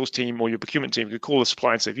sales team or your procurement team could call the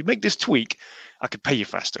supplier and say, if you make this tweak, I could pay you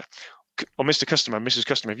faster. Or Mr. Customer, Mrs.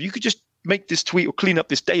 Customer, if you could just make this tweak or clean up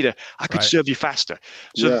this data, I could serve you faster.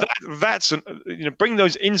 So that's bring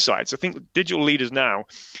those insights. I think digital leaders now,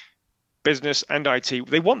 business and IT,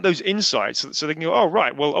 they want those insights so they can go, oh,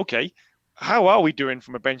 right, well, okay, how are we doing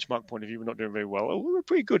from a benchmark point of view? We're not doing very well. Oh, we're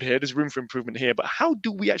pretty good here. There's room for improvement here. But how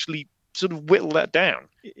do we actually sort of whittle that down?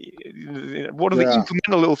 What are the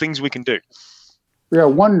incremental little things we can do? Yeah,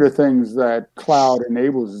 one of the things that cloud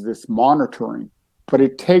enables is this monitoring, but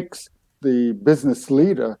it takes the business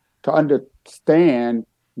leader to understand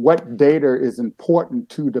what data is important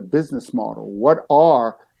to the business model. What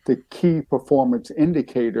are the key performance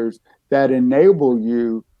indicators that enable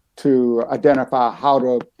you to identify how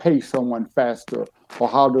to pay someone faster or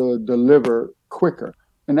how to deliver quicker?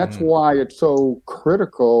 And that's why it's so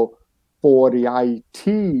critical for the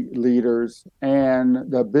IT leaders and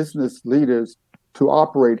the business leaders to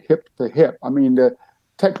operate hip to hip. I mean, the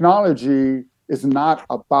technology is not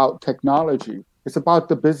about technology. It's about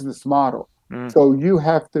the business model. So you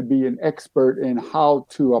have to be an expert in how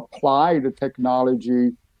to apply the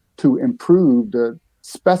technology to improve the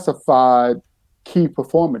specified key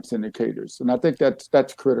performance indicators. And I think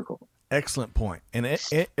that's critical. Excellent point. And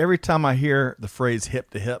every time I hear the phrase hip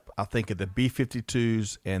to hip, I think of the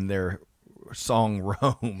B-52s and their song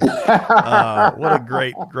Rome. What a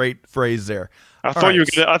great phrase there. I thought you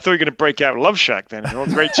were going to break out Love Shack then. What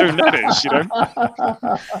a great tune that is,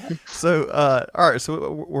 So, all right.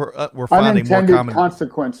 So we're finding more common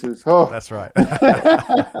consequences. Oh, that's right.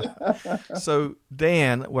 So,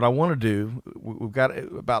 Dan, what I want to do, we've got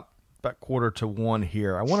about 1:45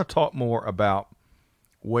 here. I want to talk more about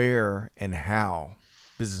where and how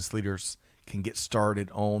business leaders can get started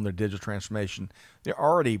on their digital transformation. They're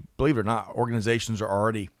already, believe it or not, organizations are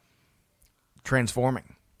already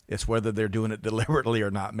transforming. It's whether they're doing it deliberately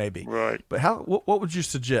or not, maybe. Right. But what would you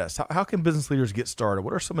suggest? How can business leaders get started?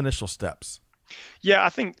 What are some initial steps? Yeah, I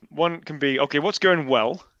think one can be, okay, what's going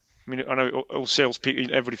well? I mean, I know all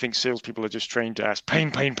salespeople, everybody thinks salespeople are just trained to ask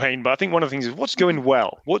pain. But I think one of the things is, what's going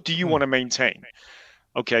well? What do you want to maintain?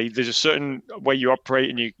 Okay, there's a certain way you operate,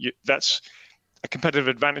 and you that's a competitive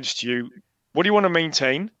advantage to you. What do you want to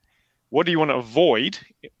maintain? What do you want to avoid?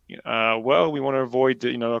 Well, we want to avoid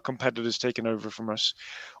our competitors taking over from us.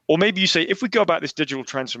 Or maybe you say, if we go about this digital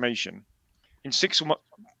transformation in 6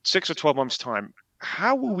 or 12 months' time,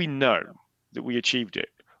 how will we know that we achieved it?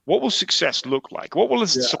 What will success look like? What will a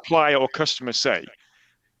supplier or customer say?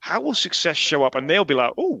 How will success show up? And they'll be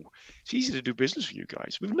like, oh, it's easy to do business with you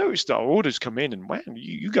guys. We've noticed our orders come in and man,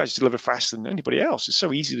 you guys deliver faster than anybody else. It's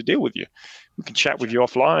so easy to deal with you. We can chat with you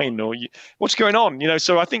offline or what's going on?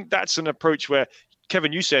 So I think that's an approach where,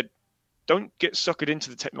 Kevin, you said, don't get suckered into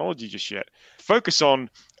the technology just yet. Focus on,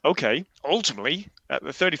 okay, ultimately at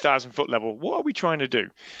the 30,000 foot level, what are we trying to do?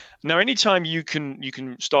 Now, anytime you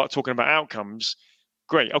can start talking about outcomes,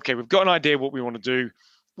 great. Okay, we've got an idea what we want to do.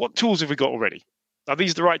 What tools have we got already? Are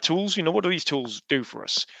these the right tools? What do these tools do for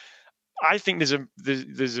us? I think there's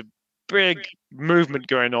a big movement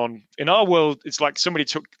going on in our world. It's like somebody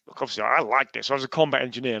took. Obviously, I like this. I was a combat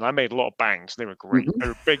engineer and I made a lot of bangs. They were great. They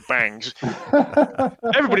were big bangs.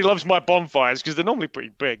 Everybody loves my bonfires because they're normally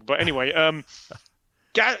pretty big. But anyway,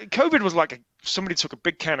 COVID was like somebody took a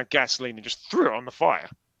big can of gasoline and just threw it on the fire.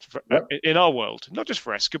 In our world, not just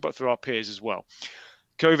for ESCO, but through our peers as well.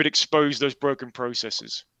 COVID exposed those broken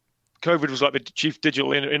processes. COVID was like the chief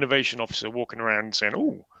digital innovation officer walking around and saying,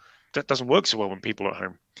 "Oh, that doesn't work so well when people are at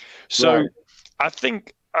home." So I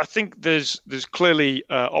think there's clearly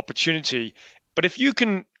opportunity. But if you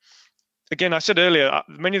can, again, I said earlier,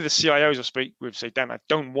 many of the CIOs I speak with say, "Dan, I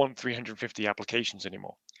don't want 350 applications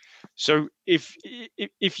anymore." So if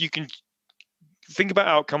you can think about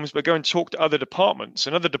outcomes, but go and talk to other departments,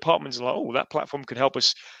 and other departments are like, "Oh, that platform could help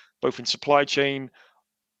us both in supply chain,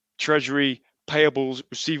 treasury, payables,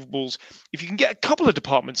 receivables." If you can get a couple of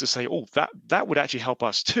departments to say, "Oh, that would actually help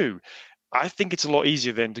us too," I think it's a lot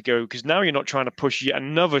easier then to go, because now you're not trying to push yet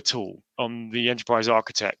another tool on the enterprise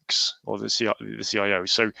architects or the CIO.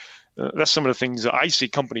 So that's some of the things that I see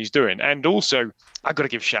companies doing. And also, I've got to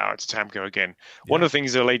give a shout out to TAMCO again. Yeah. One of the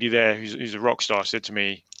things the lady there, who's a rock star, said to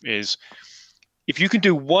me is, if you can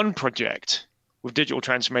do one project with digital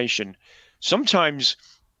transformation, sometimes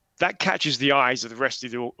that catches the eyes of the rest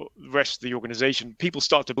of the organization. People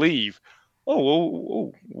start to believe,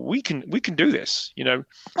 we can do this, So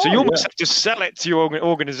you almost have to sell it to your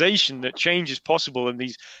organization that change is possible, and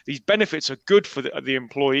these benefits are good for the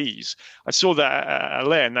employees. I saw that at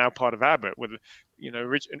Alair, now part of Abbott, with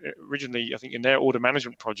originally I think in their order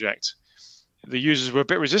management project, the users were a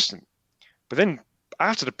bit resistant, but then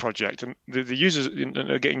after the project, and the users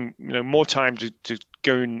are getting more time to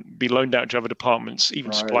go and be loaned out to other departments,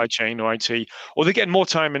 even supply chain or IT, or they're getting more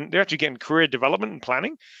time and they're actually getting career development and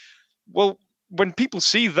planning. Well, when people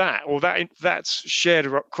see that, or that's shared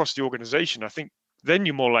across the organization, I think then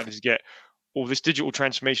you're more likely to get, this digital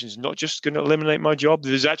transformation is not just going to eliminate my job.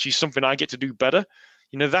 There's actually something I get to do better.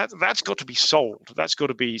 That's got to be sold. That's got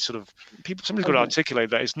to be somebody's got to articulate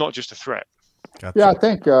that it's not just a threat. Gotcha. Yeah, I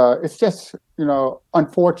think it's just,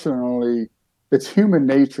 unfortunately, it's human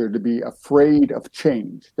nature to be afraid of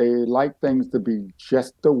change. They like things to be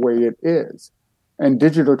just the way it is. And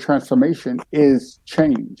digital transformation is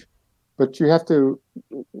change. But you have to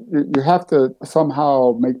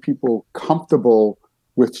somehow make people comfortable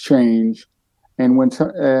with change. And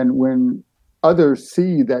when others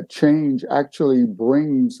see that change actually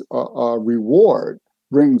brings a reward,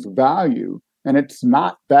 brings value, and it's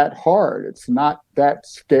not that hard, it's not that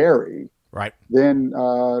scary, right? Then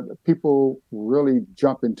people really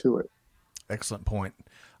jump into it. Excellent point.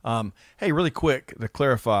 Hey, really quick to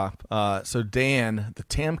clarify. So Dan, the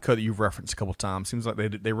TAMCO that you've referenced a couple of times, seems like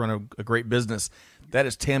they run a great business. That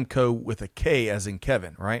is TAMCO with a K as in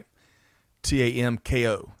Kevin, right?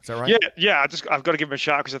 TAMKO. Is that right? Yeah. I've got to give them a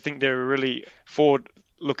shout because I think they're a really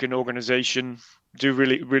forward-looking organization, do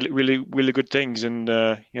really, really, really, really good things, and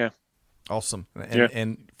yeah. Awesome.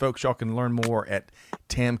 And folks, y'all can learn more at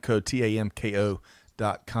TAMCO, TAMKO.com.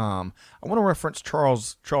 I want to reference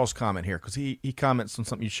Charles' comment here because he comments on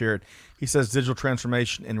something you shared. He says digital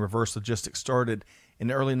transformation in reverse logistics started in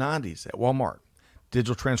the early 90s at Walmart.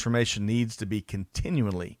 Digital transformation needs to be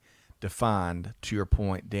continually defined, to your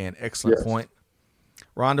point, Dan. Excellent point.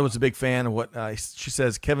 Rhonda was a big fan of what she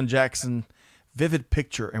says. Kevin Jackson, vivid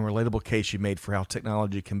picture and relatable case you made for how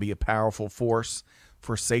technology can be a powerful force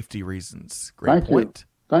for safety reasons. Great point.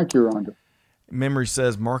 Thank you, Rhonda. Memory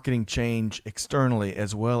says marketing change externally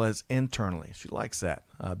as well as internally. She likes that.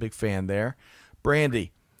 Big fan there.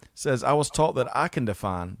 Brandy says, I was taught that I can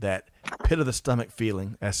define that pit of the stomach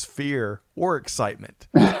feeling as fear or excitement.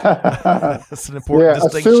 That's an important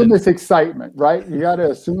distinction. Assume it's excitement, right? You got to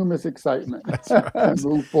assume it's excitement. That's right. And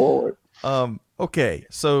move forward. Okay,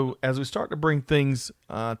 so as we start to bring things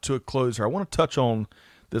to a close here, I want to touch on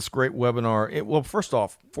this great webinar. Well, first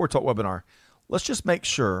off, before we talk webinar, let's just make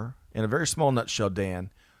sure, in a very small nutshell, Dan,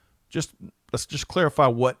 let's just clarify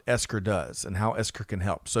what Esker does and how Esker can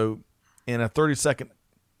help. So in a 30-second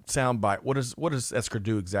soundbite, what does Esker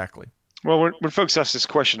do exactly? Well, when folks ask this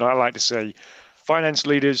question, I like to say finance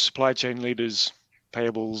leaders, supply chain leaders,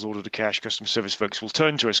 payables, order to cash, customer service folks will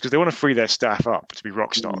turn to us because they want to free their staff up to be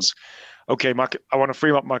rock stars. Okay, I want to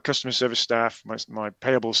free up my customer service staff, my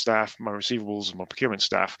payable staff, my receivables, and my procurement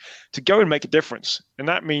staff to go and make a difference. And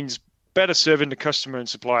that means better serving the customer and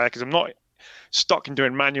supplier because I'm not stuck in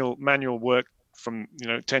doing manual work from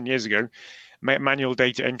 10 years ago, manual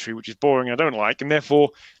data entry, which is boring, I don't like, and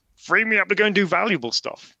therefore free me up to go and do valuable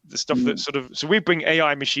stuff. The stuff that so we bring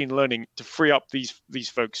AI machine learning to free up these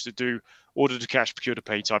folks to do order to cash, procure to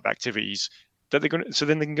pay type activities that so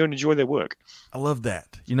then they can go and enjoy their work. I love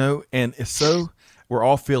that, and it's so we're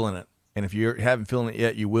all feeling it. And if you haven't feeling it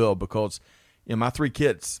yet, you will, because my 3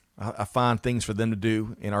 kids, I find things for them to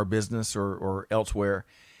do in our business or elsewhere.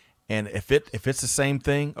 And if it's the same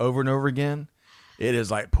thing over and over again, it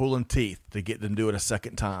is like pulling teeth to get them to do it a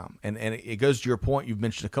second time. And it goes to your point you've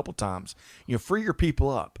mentioned a couple times. Free your people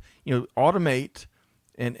up. Automate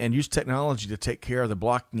and use technology to take care of the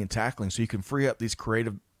blocking and tackling so you can free up these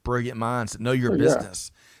creative, brilliant minds that know your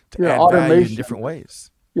business to add value in different ways.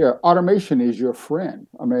 Yeah, automation is your friend.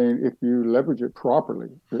 I mean, if you leverage it properly,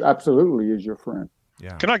 it absolutely is your friend.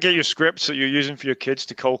 Yeah. Can I get your scripts that you're using for your kids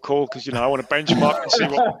to cold call? Because, I want to benchmark and see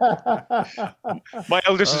what my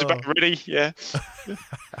eldest is about ready. Yeah.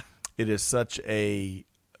 It is such a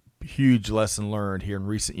huge lesson learned here in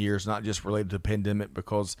recent years, not just related to the pandemic,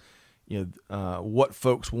 because, what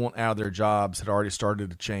folks want out of their jobs had already started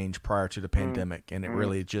to change prior to the pandemic. And it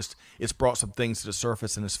really it's brought some things to the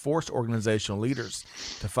surface and has forced organizational leaders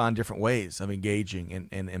to find different ways of engaging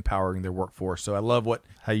and empowering their workforce. So I love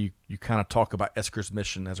how you kind of talk about Esker's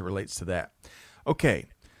mission as it relates to that. Okay,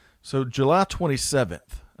 so July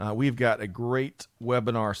 27th, we've got a great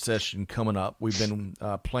webinar session coming up. We've been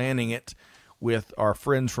planning it with our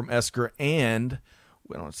friends from Esker and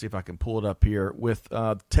let's see if I can pull it up here, with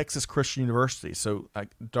Texas Christian University. So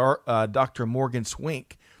Dr. Morgan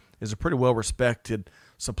Swink is a pretty well-respected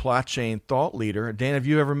supply chain thought leader. Dan, have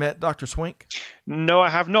you ever met Dr. Swink? No, I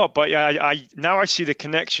have not. But yeah, I see the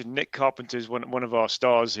connection. Nick Carpenter is one of our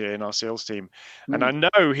stars here in our sales team. And I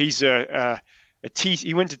know he's he went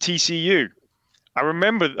to TCU. I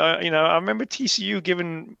remember, TCU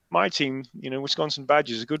giving my team, Wisconsin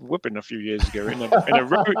Badgers, a good whipping a few years ago in a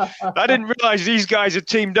row. I didn't realize these guys had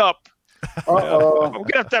teamed up. We're gonna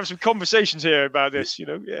have to have some conversations here about this.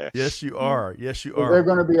 Yeah. Yes, you are. Yes, you are. Is there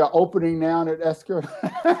going to be an opening now at Esker?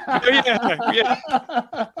 Yeah.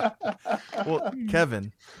 Well,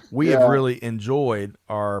 Kevin, we have really enjoyed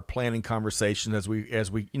our planning conversation as we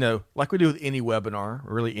like we do with any webinar,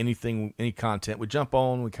 really anything, any content. We jump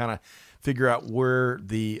on, we kind of figure out where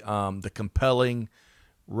the compelling,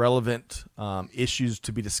 relevant issues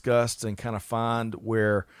to be discussed, and kind of find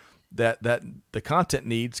where that the content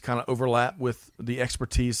needs kind of overlap with the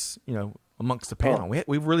expertise, amongst the panel.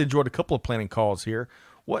 We've really enjoyed a couple of planning calls here.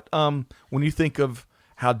 What when you think of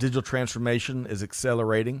how digital transformation is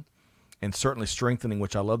accelerating and certainly strengthening,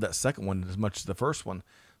 which I love that second one as much as the first one,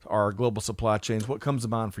 our global supply chains, what comes to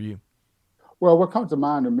mind for you? Well, what comes to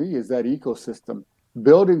mind to me is that ecosystem.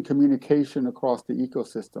 Building communication across the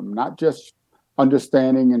ecosystem, not just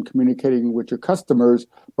understanding and communicating with your customers,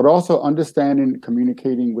 but also understanding and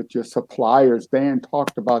communicating with your suppliers. Dan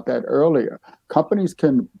talked about that earlier. Companies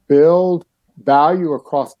can build value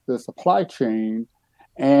across the supply chain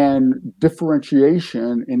and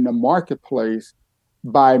differentiation in the marketplace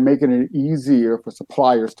by making it easier for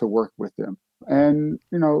suppliers to work with them. And,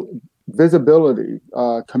 visibility,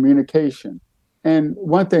 communication. And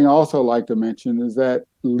one thing I also like to mention is that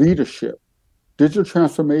leadership. Digital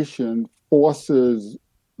transformation forces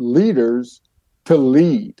leaders to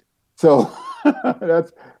lead. So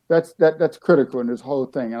that's critical in this whole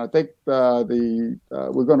thing. And I think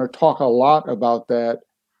we're going to talk a lot about that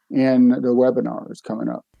in the webinars coming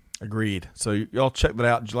up. Agreed. So y'all check that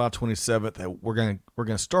out, July 27th. We're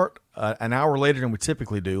gonna start an hour later than we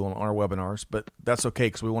typically do on our webinars, but that's okay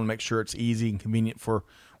because we want to make sure it's easy and convenient for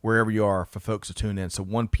wherever you are for folks to tune in. So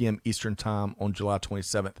 1 p.m. Eastern time on July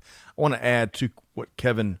 27th. I want to add to what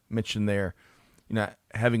Kevin mentioned there.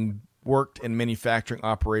 Having worked in manufacturing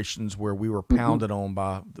operations where we were pounded on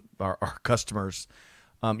by our customers,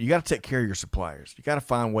 you got to take care of your suppliers. You got to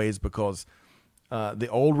find ways, because the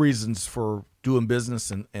old reasons for doing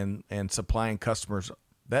business and supplying customers,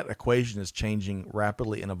 that equation is changing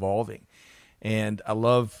rapidly and evolving. And I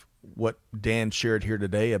love what Dan shared here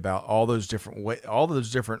today about all those different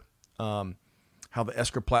how the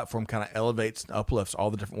Esker platform kind of elevates and uplifts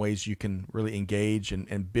all the different ways you can really engage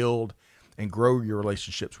and build and grow your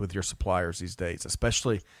relationships with your suppliers these days.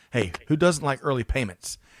 Especially, hey, who doesn't like early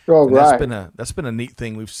payments? Oh, right. That's been a neat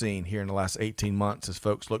thing we've seen here in the last 18 months as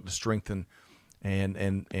folks look to strengthen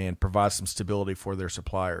and provide some stability for their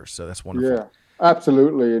suppliers. So that's wonderful. Yeah,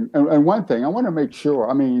 absolutely. And one thing I want to make sure,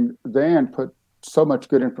 Dan put so much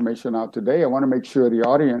good information out today. I want to make sure the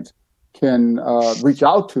audience can reach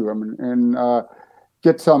out to him and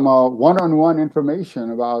get some one-on-one information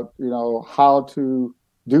about, how to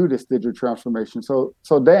do this digital transformation. So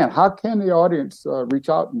Dan, how can the audience reach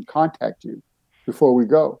out and contact you before we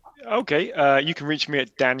go? Okay, you can reach me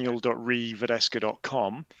at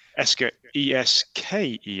daniel.reeve@esker.com. Esker,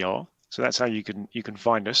 Esker. So that's how you can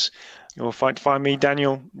find us. Or find me,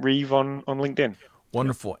 Daniel Reeve, on LinkedIn.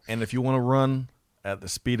 Wonderful. And if you want to run at the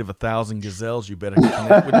speed of 1,000 gazelles, you better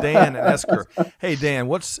connect with Dan at Esker. Hey, Dan,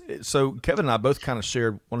 so Kevin and I both kind of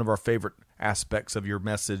shared one of our favorite aspects of your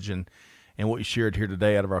message and what you shared here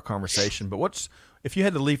today out of our conversation. But if you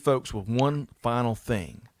had to leave folks with one final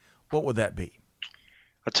thing, what would that be?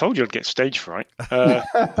 I told you I'd get stage fright. I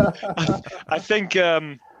think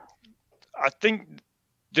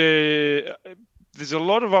there's a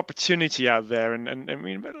lot of opportunity out there, and I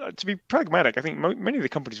mean, to be pragmatic, I think many of the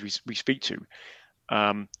companies we speak to,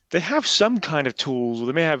 they have some kind of tools, or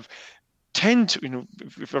they may tend to,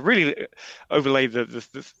 if I really overlay the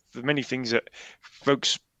many things that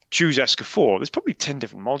folks choose Esker for, there's probably 10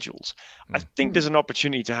 different modules. I think there's an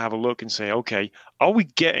opportunity to have a look and say, okay, are we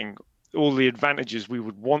getting all the advantages we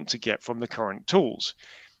would want to get from the current tools?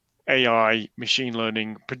 AI, machine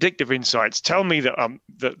learning, predictive insights. Tell me that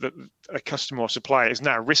that a customer or supplier is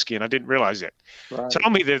now risky, and I didn't realize it. Right. Tell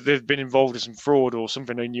me that they've been involved in some fraud or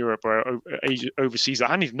something in Europe or Asia, overseas that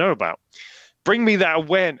I didn't even know about. Bring me that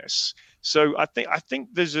awareness. So I think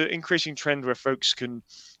there's an increasing trend where folks can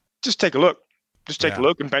just take a look, take a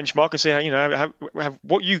look and benchmark and say, have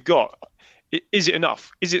what you've got. Is it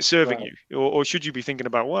enough? Is it serving you, or should you be thinking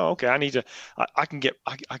about, well, okay, I can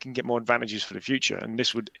get more advantages for the future, and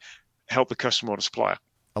this would help the customer or the supplier.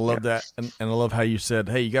 I love that, and I love how you said,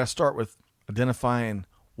 hey, you got to start with identifying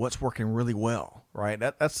what's working really well, right?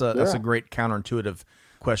 That's a great counterintuitive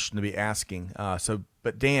question to be asking.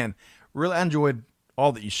 But Dan, really I enjoyed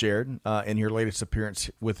all that you shared in your latest appearance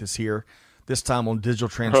with us here. This time on Digital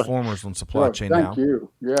Transformers on Supply Chain Now. Thank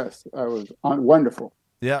you. Yes, that was wonderful.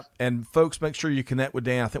 Yeah, and folks, make sure you connect with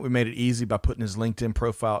Dan. I think we made it easy by putting his LinkedIn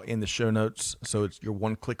profile in the show notes, so you're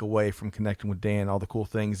one click away from connecting with Dan, all the cool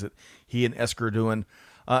things that he and Esker are doing.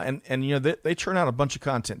 And they churn out a bunch of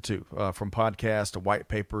content too, from podcasts to white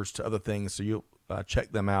papers to other things, so you'll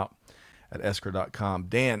check them out at esker.com.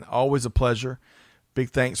 Dan, always a pleasure.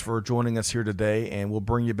 Big thanks for joining us here today, and we'll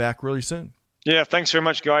bring you back really soon. Yeah, thanks very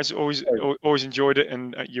much, guys. Always enjoyed it,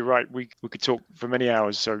 and you're right, we could talk for many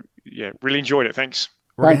hours, so yeah, really enjoyed it. Thanks.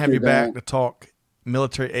 We're going to have you back to talk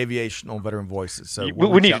military aviation on Veteran Voices. So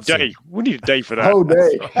we need a day. Soon. We need a day for that. Whole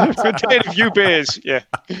day. A day and a few beers. Yeah.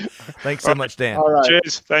 Thanks so much, Dan. All right.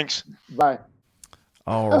 Cheers. Thanks. Bye.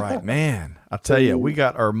 All right, man. I tell you, we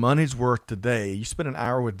got our money's worth today. You spend an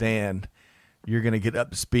hour with Dan, you're going to get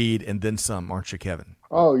up to speed and then some, aren't you, Kevin?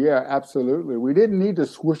 Oh, yeah, absolutely. We didn't need to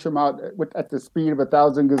swoosh them out at the speed of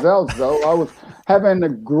 1,000 gazelles, though. I was having a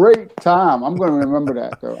great time. I'm going to remember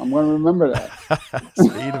that, though.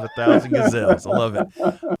 Speed of 1,000 gazelles. I love it.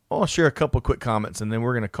 I'll share a couple of quick comments, and then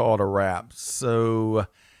we're going to call it a wrap. So,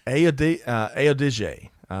 Aodije,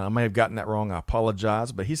 I may have gotten that wrong. I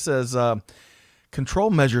apologize. But he says control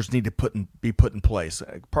measures need to be put in place.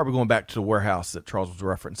 Probably going back to the warehouse that Charles was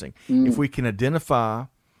referencing. If we can identify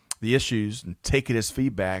the issues and take it as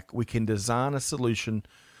feedback, we can design a solution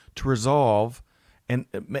to resolve and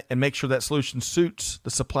make sure that solution suits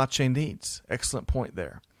the supply chain needs. Excellent point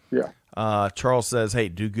there. Yeah. Charles says, hey,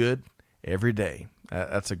 do good every day.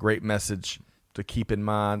 That's a great message to keep in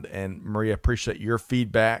mind. And Maria, appreciate your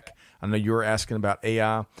feedback. I know you were asking about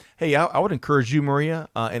AI. Hey, I would encourage you, Maria,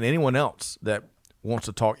 and anyone else that wants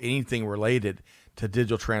to talk anything related to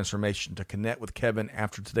digital transformation to connect with Kevin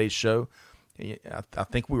after today's show. I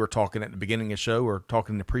think we were talking at the beginning of the show or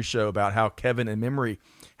talking in the pre-show about how Kevin and Memory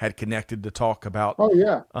had connected to talk about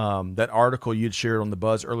that article you'd shared on the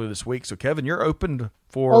Buzz earlier this week. So, Kevin, you're open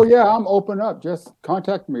for... Oh, yeah, I'm open up. Just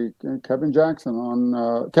contact me, Kevin Jackson on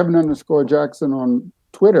Kevin_Jackson on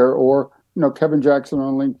Twitter, or Kevin Jackson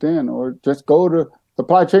on LinkedIn, or just go to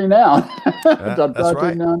Supply Chain Now,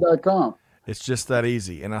 supplychainnow.com. It's just that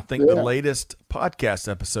easy. And I think the latest podcast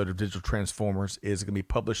episode of Digital Transformers is going to be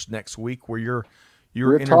published next week, where you're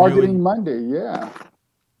interviewing... targeting Monday, yeah.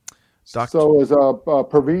 So is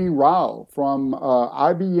Praveen Rao from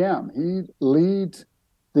IBM. He leads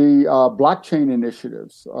the blockchain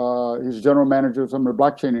initiatives. He's general manager of some of the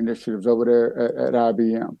blockchain initiatives over there at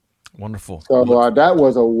IBM. Wonderful. So that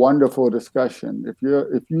was a wonderful discussion. If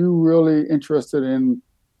you're really interested in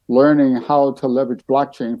learning how to leverage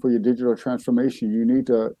blockchain for your digital transformation, you need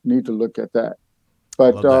to look at that.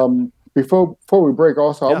 But before we break,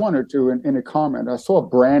 also I wanted to in a comment, I saw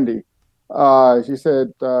Brandy. She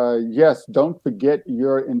said, "Yes, don't forget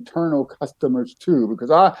your internal customers too," because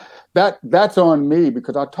that's on me,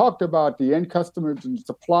 because I talked about the end customers and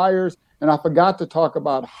suppliers, and I forgot to talk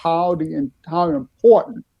about how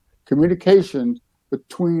important communication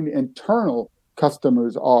between internal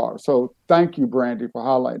customers are. So thank you, Brandy, for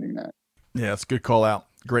highlighting that. Yeah, it's a good call out.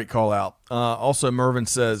 Great call out. Also, Mervin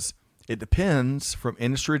says, it depends from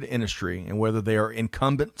industry to industry, and whether they are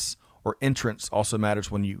incumbents or entrants also matters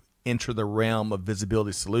when you enter the realm of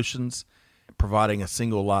visibility solutions, providing a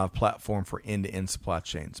single live platform for end-to-end supply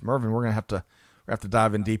chains. Mervin, we're going to have to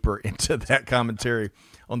dive in deeper into that commentary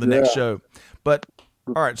on the next show. But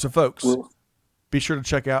all right, so folks, be sure to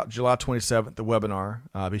check out July 27th, the webinar.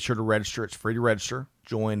 Be sure to register. It's free to register.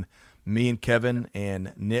 Join me and Kevin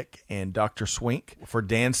and Nick and Dr. Swink. For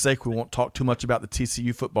Dan's sake, we won't talk too much about the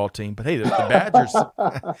TCU football team. But hey, the Badgers,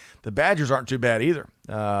 the Badgers aren't too bad either.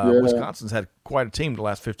 Wisconsin's had quite a team the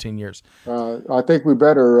last 15 years. I think we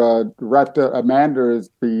better wrap the Amanda is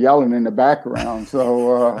be yelling in the background.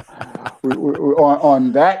 So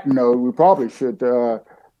on that note, we probably should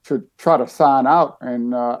try to sign out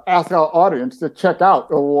and ask our audience to check out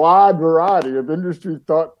a wide variety of industry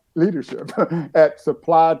thought leadership at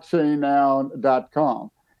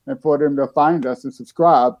supplychainnow.com. and for them to find us and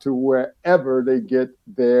subscribe to wherever they get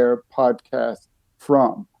their podcast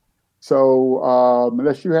from. So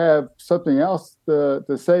unless you have something else to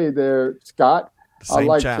say there, Scott, Same I'd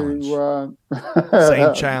like challenge.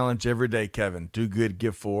 Same challenge every day, Kevin. Do good,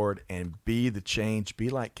 give forward, and be the change. Be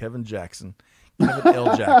like Kevin Jackson, Kevin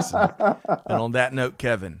L. Jackson. And on that note,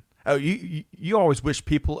 Kevin, you always wish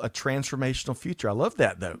people a transformational future. I love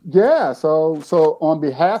that, though. Yeah. So on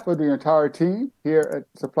behalf of the entire team here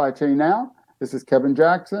at Supply Chain Now, this is Kevin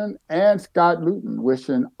Jackson and Scott Luton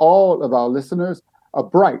wishing all of our listeners a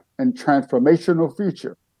bright and transformational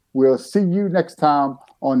future. We'll see you next time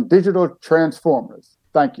on Digital Transformers.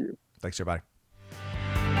 Thank you. Thanks, everybody.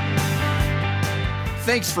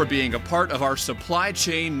 Thanks for being a part of our Supply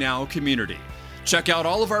Chain Now community. Check out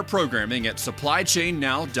all of our programming at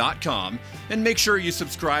supplychainnow.com and make sure you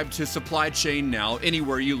subscribe to Supply Chain Now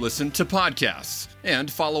anywhere you listen to podcasts. And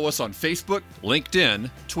follow us on Facebook, LinkedIn,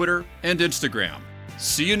 Twitter, and Instagram.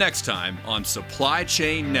 See you next time on Supply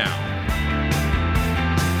Chain Now.